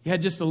you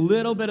had just a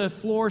little bit of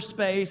floor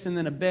space and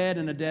then a bed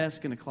and a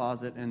desk and a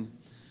closet. And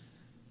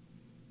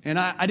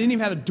I didn't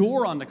even have a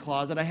door on the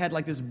closet. I had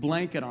like this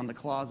blanket on the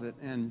closet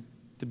and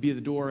to be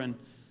the door. And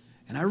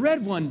I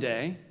read one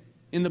day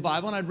in the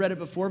Bible, and I'd read it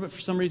before, but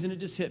for some reason it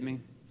just hit me.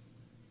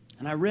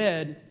 And I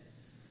read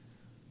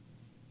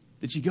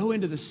that you go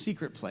into the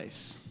secret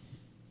place,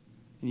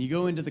 and you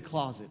go into the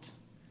closet,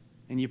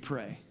 and you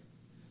pray.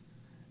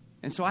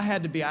 And so I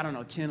had to be,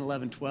 10,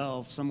 11,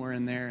 12, somewhere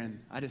in there, and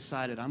I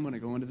decided I'm going to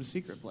go into the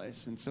secret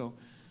place. And so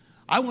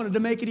I wanted to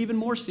make it even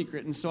more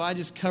secret, and so I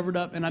just covered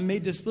up, and I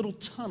made this little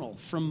tunnel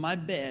from my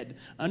bed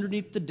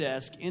underneath the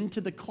desk into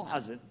the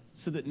closet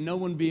so that no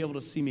one would be able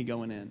to see me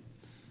going in.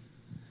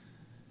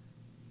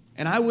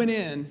 And I went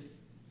in,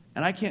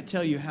 and I can't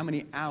tell you how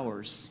many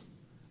hours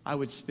I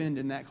would spend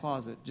in that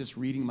closet just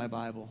reading my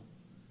Bible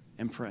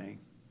and praying.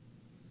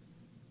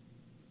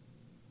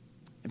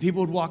 And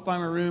people would walk by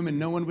my room, and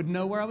no one would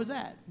know where I was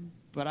at.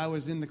 But I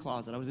was in the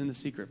closet. I was in the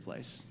secret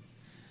place.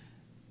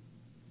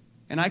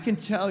 And I can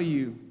tell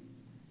you,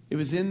 it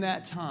was in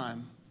that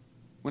time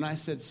when I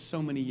said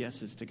so many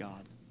yeses to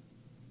God.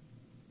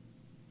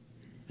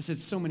 I said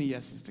so many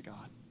yeses to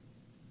God.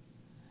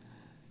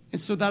 And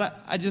so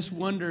that I just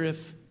wonder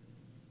if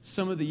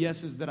some of the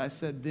yeses that I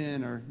said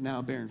then are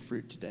now bearing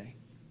fruit today.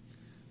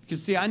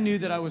 Because, see, I knew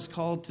that I was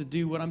called to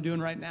do what I'm doing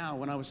right now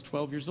when I was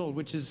 12 years old,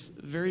 which is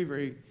very,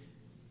 very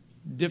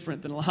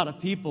different than a lot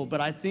of people.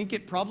 But I think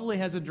it probably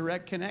has a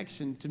direct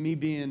connection to me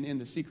being in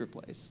the secret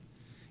place,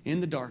 in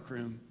the dark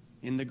room,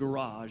 in the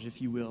garage,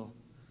 if you will,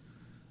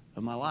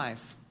 of my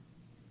life.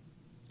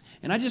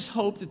 And I just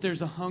hope that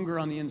there's a hunger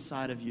on the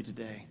inside of you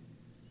today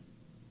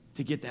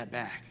to get that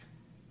back.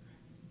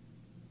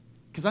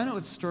 Because I know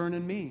it's stirring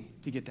in me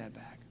to get that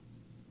back.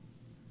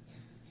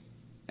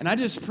 And I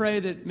just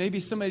pray that maybe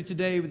somebody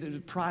today,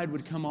 that pride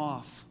would come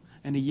off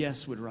and a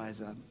yes would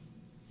rise up.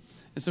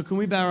 And so can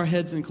we bow our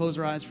heads and close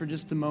our eyes for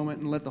just a moment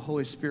and let the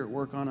Holy Spirit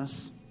work on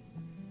us?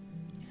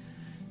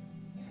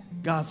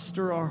 God,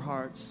 stir our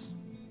hearts.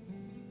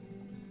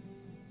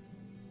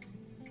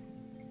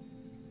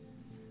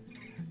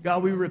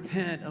 God, we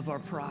repent of our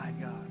pride,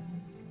 God.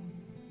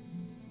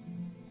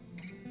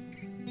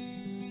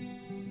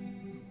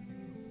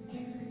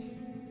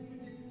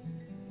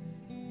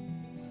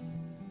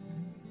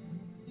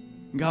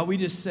 God, we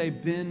just say,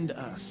 bend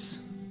us.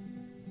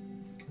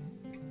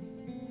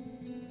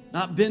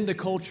 Not bend the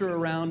culture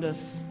around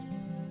us.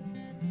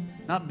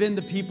 Not bend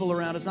the people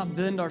around us. Not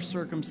bend our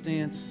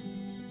circumstance.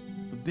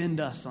 But bend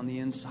us on the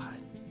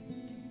inside.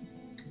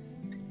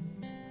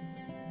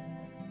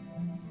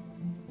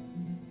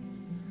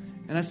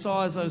 And I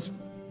saw as I was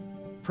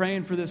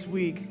praying for this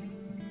week,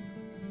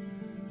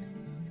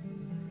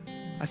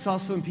 I saw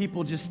some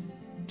people just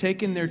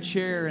taking their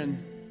chair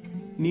and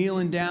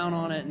kneeling down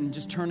on it and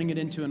just turning it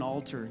into an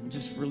altar and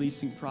just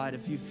releasing pride.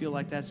 If you feel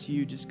like that's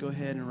you, just go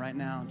ahead and right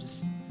now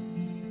just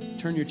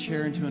turn your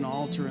chair into an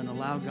altar and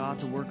allow God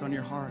to work on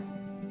your heart.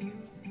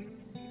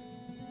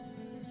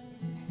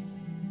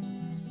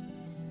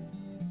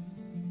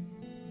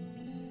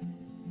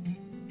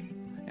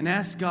 And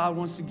ask God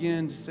once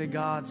again to say,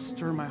 God,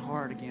 stir my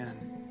heart again.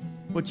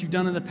 What you've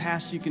done in the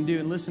past, you can do.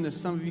 And listen, if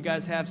some of you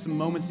guys have some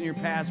moments in your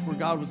past where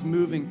God was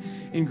moving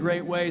in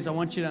great ways, I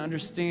want you to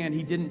understand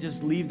He didn't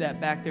just leave that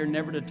back there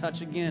never to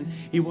touch again.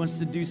 He wants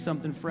to do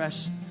something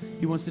fresh.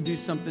 He wants to do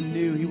something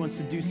new. He wants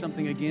to do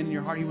something again in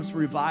your heart. He wants to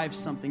revive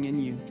something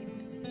in you.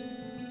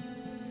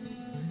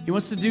 He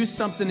wants to do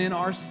something in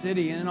our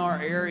city and in our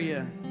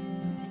area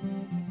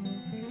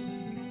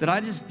that I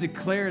just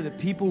declare that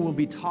people will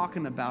be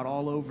talking about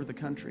all over the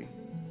country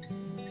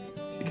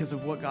because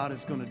of what God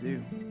is going to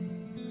do.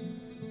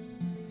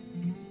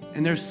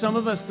 And there's some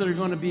of us that are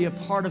going to be a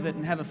part of it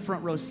and have a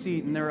front row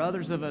seat. And there are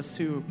others of us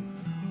who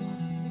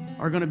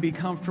are going to be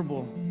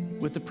comfortable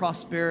with the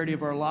prosperity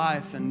of our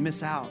life and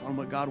miss out on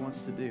what God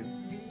wants to do.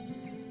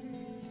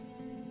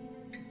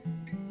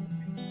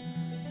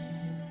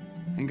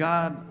 And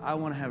God, I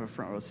want to have a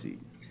front row seat.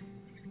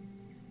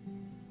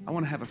 I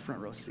want to have a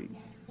front row seat.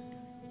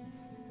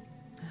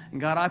 And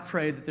God, I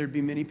pray that there'd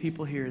be many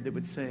people here that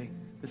would say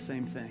the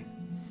same thing.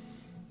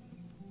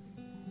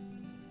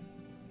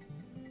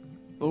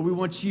 Lord, we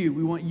want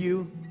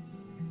you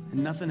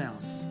and nothing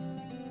else.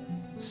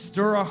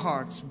 Stir our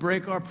hearts,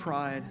 break our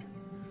pride,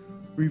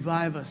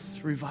 revive us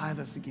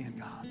again,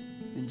 God.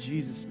 In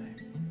Jesus' name,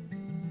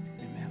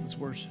 amen. Let's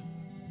worship.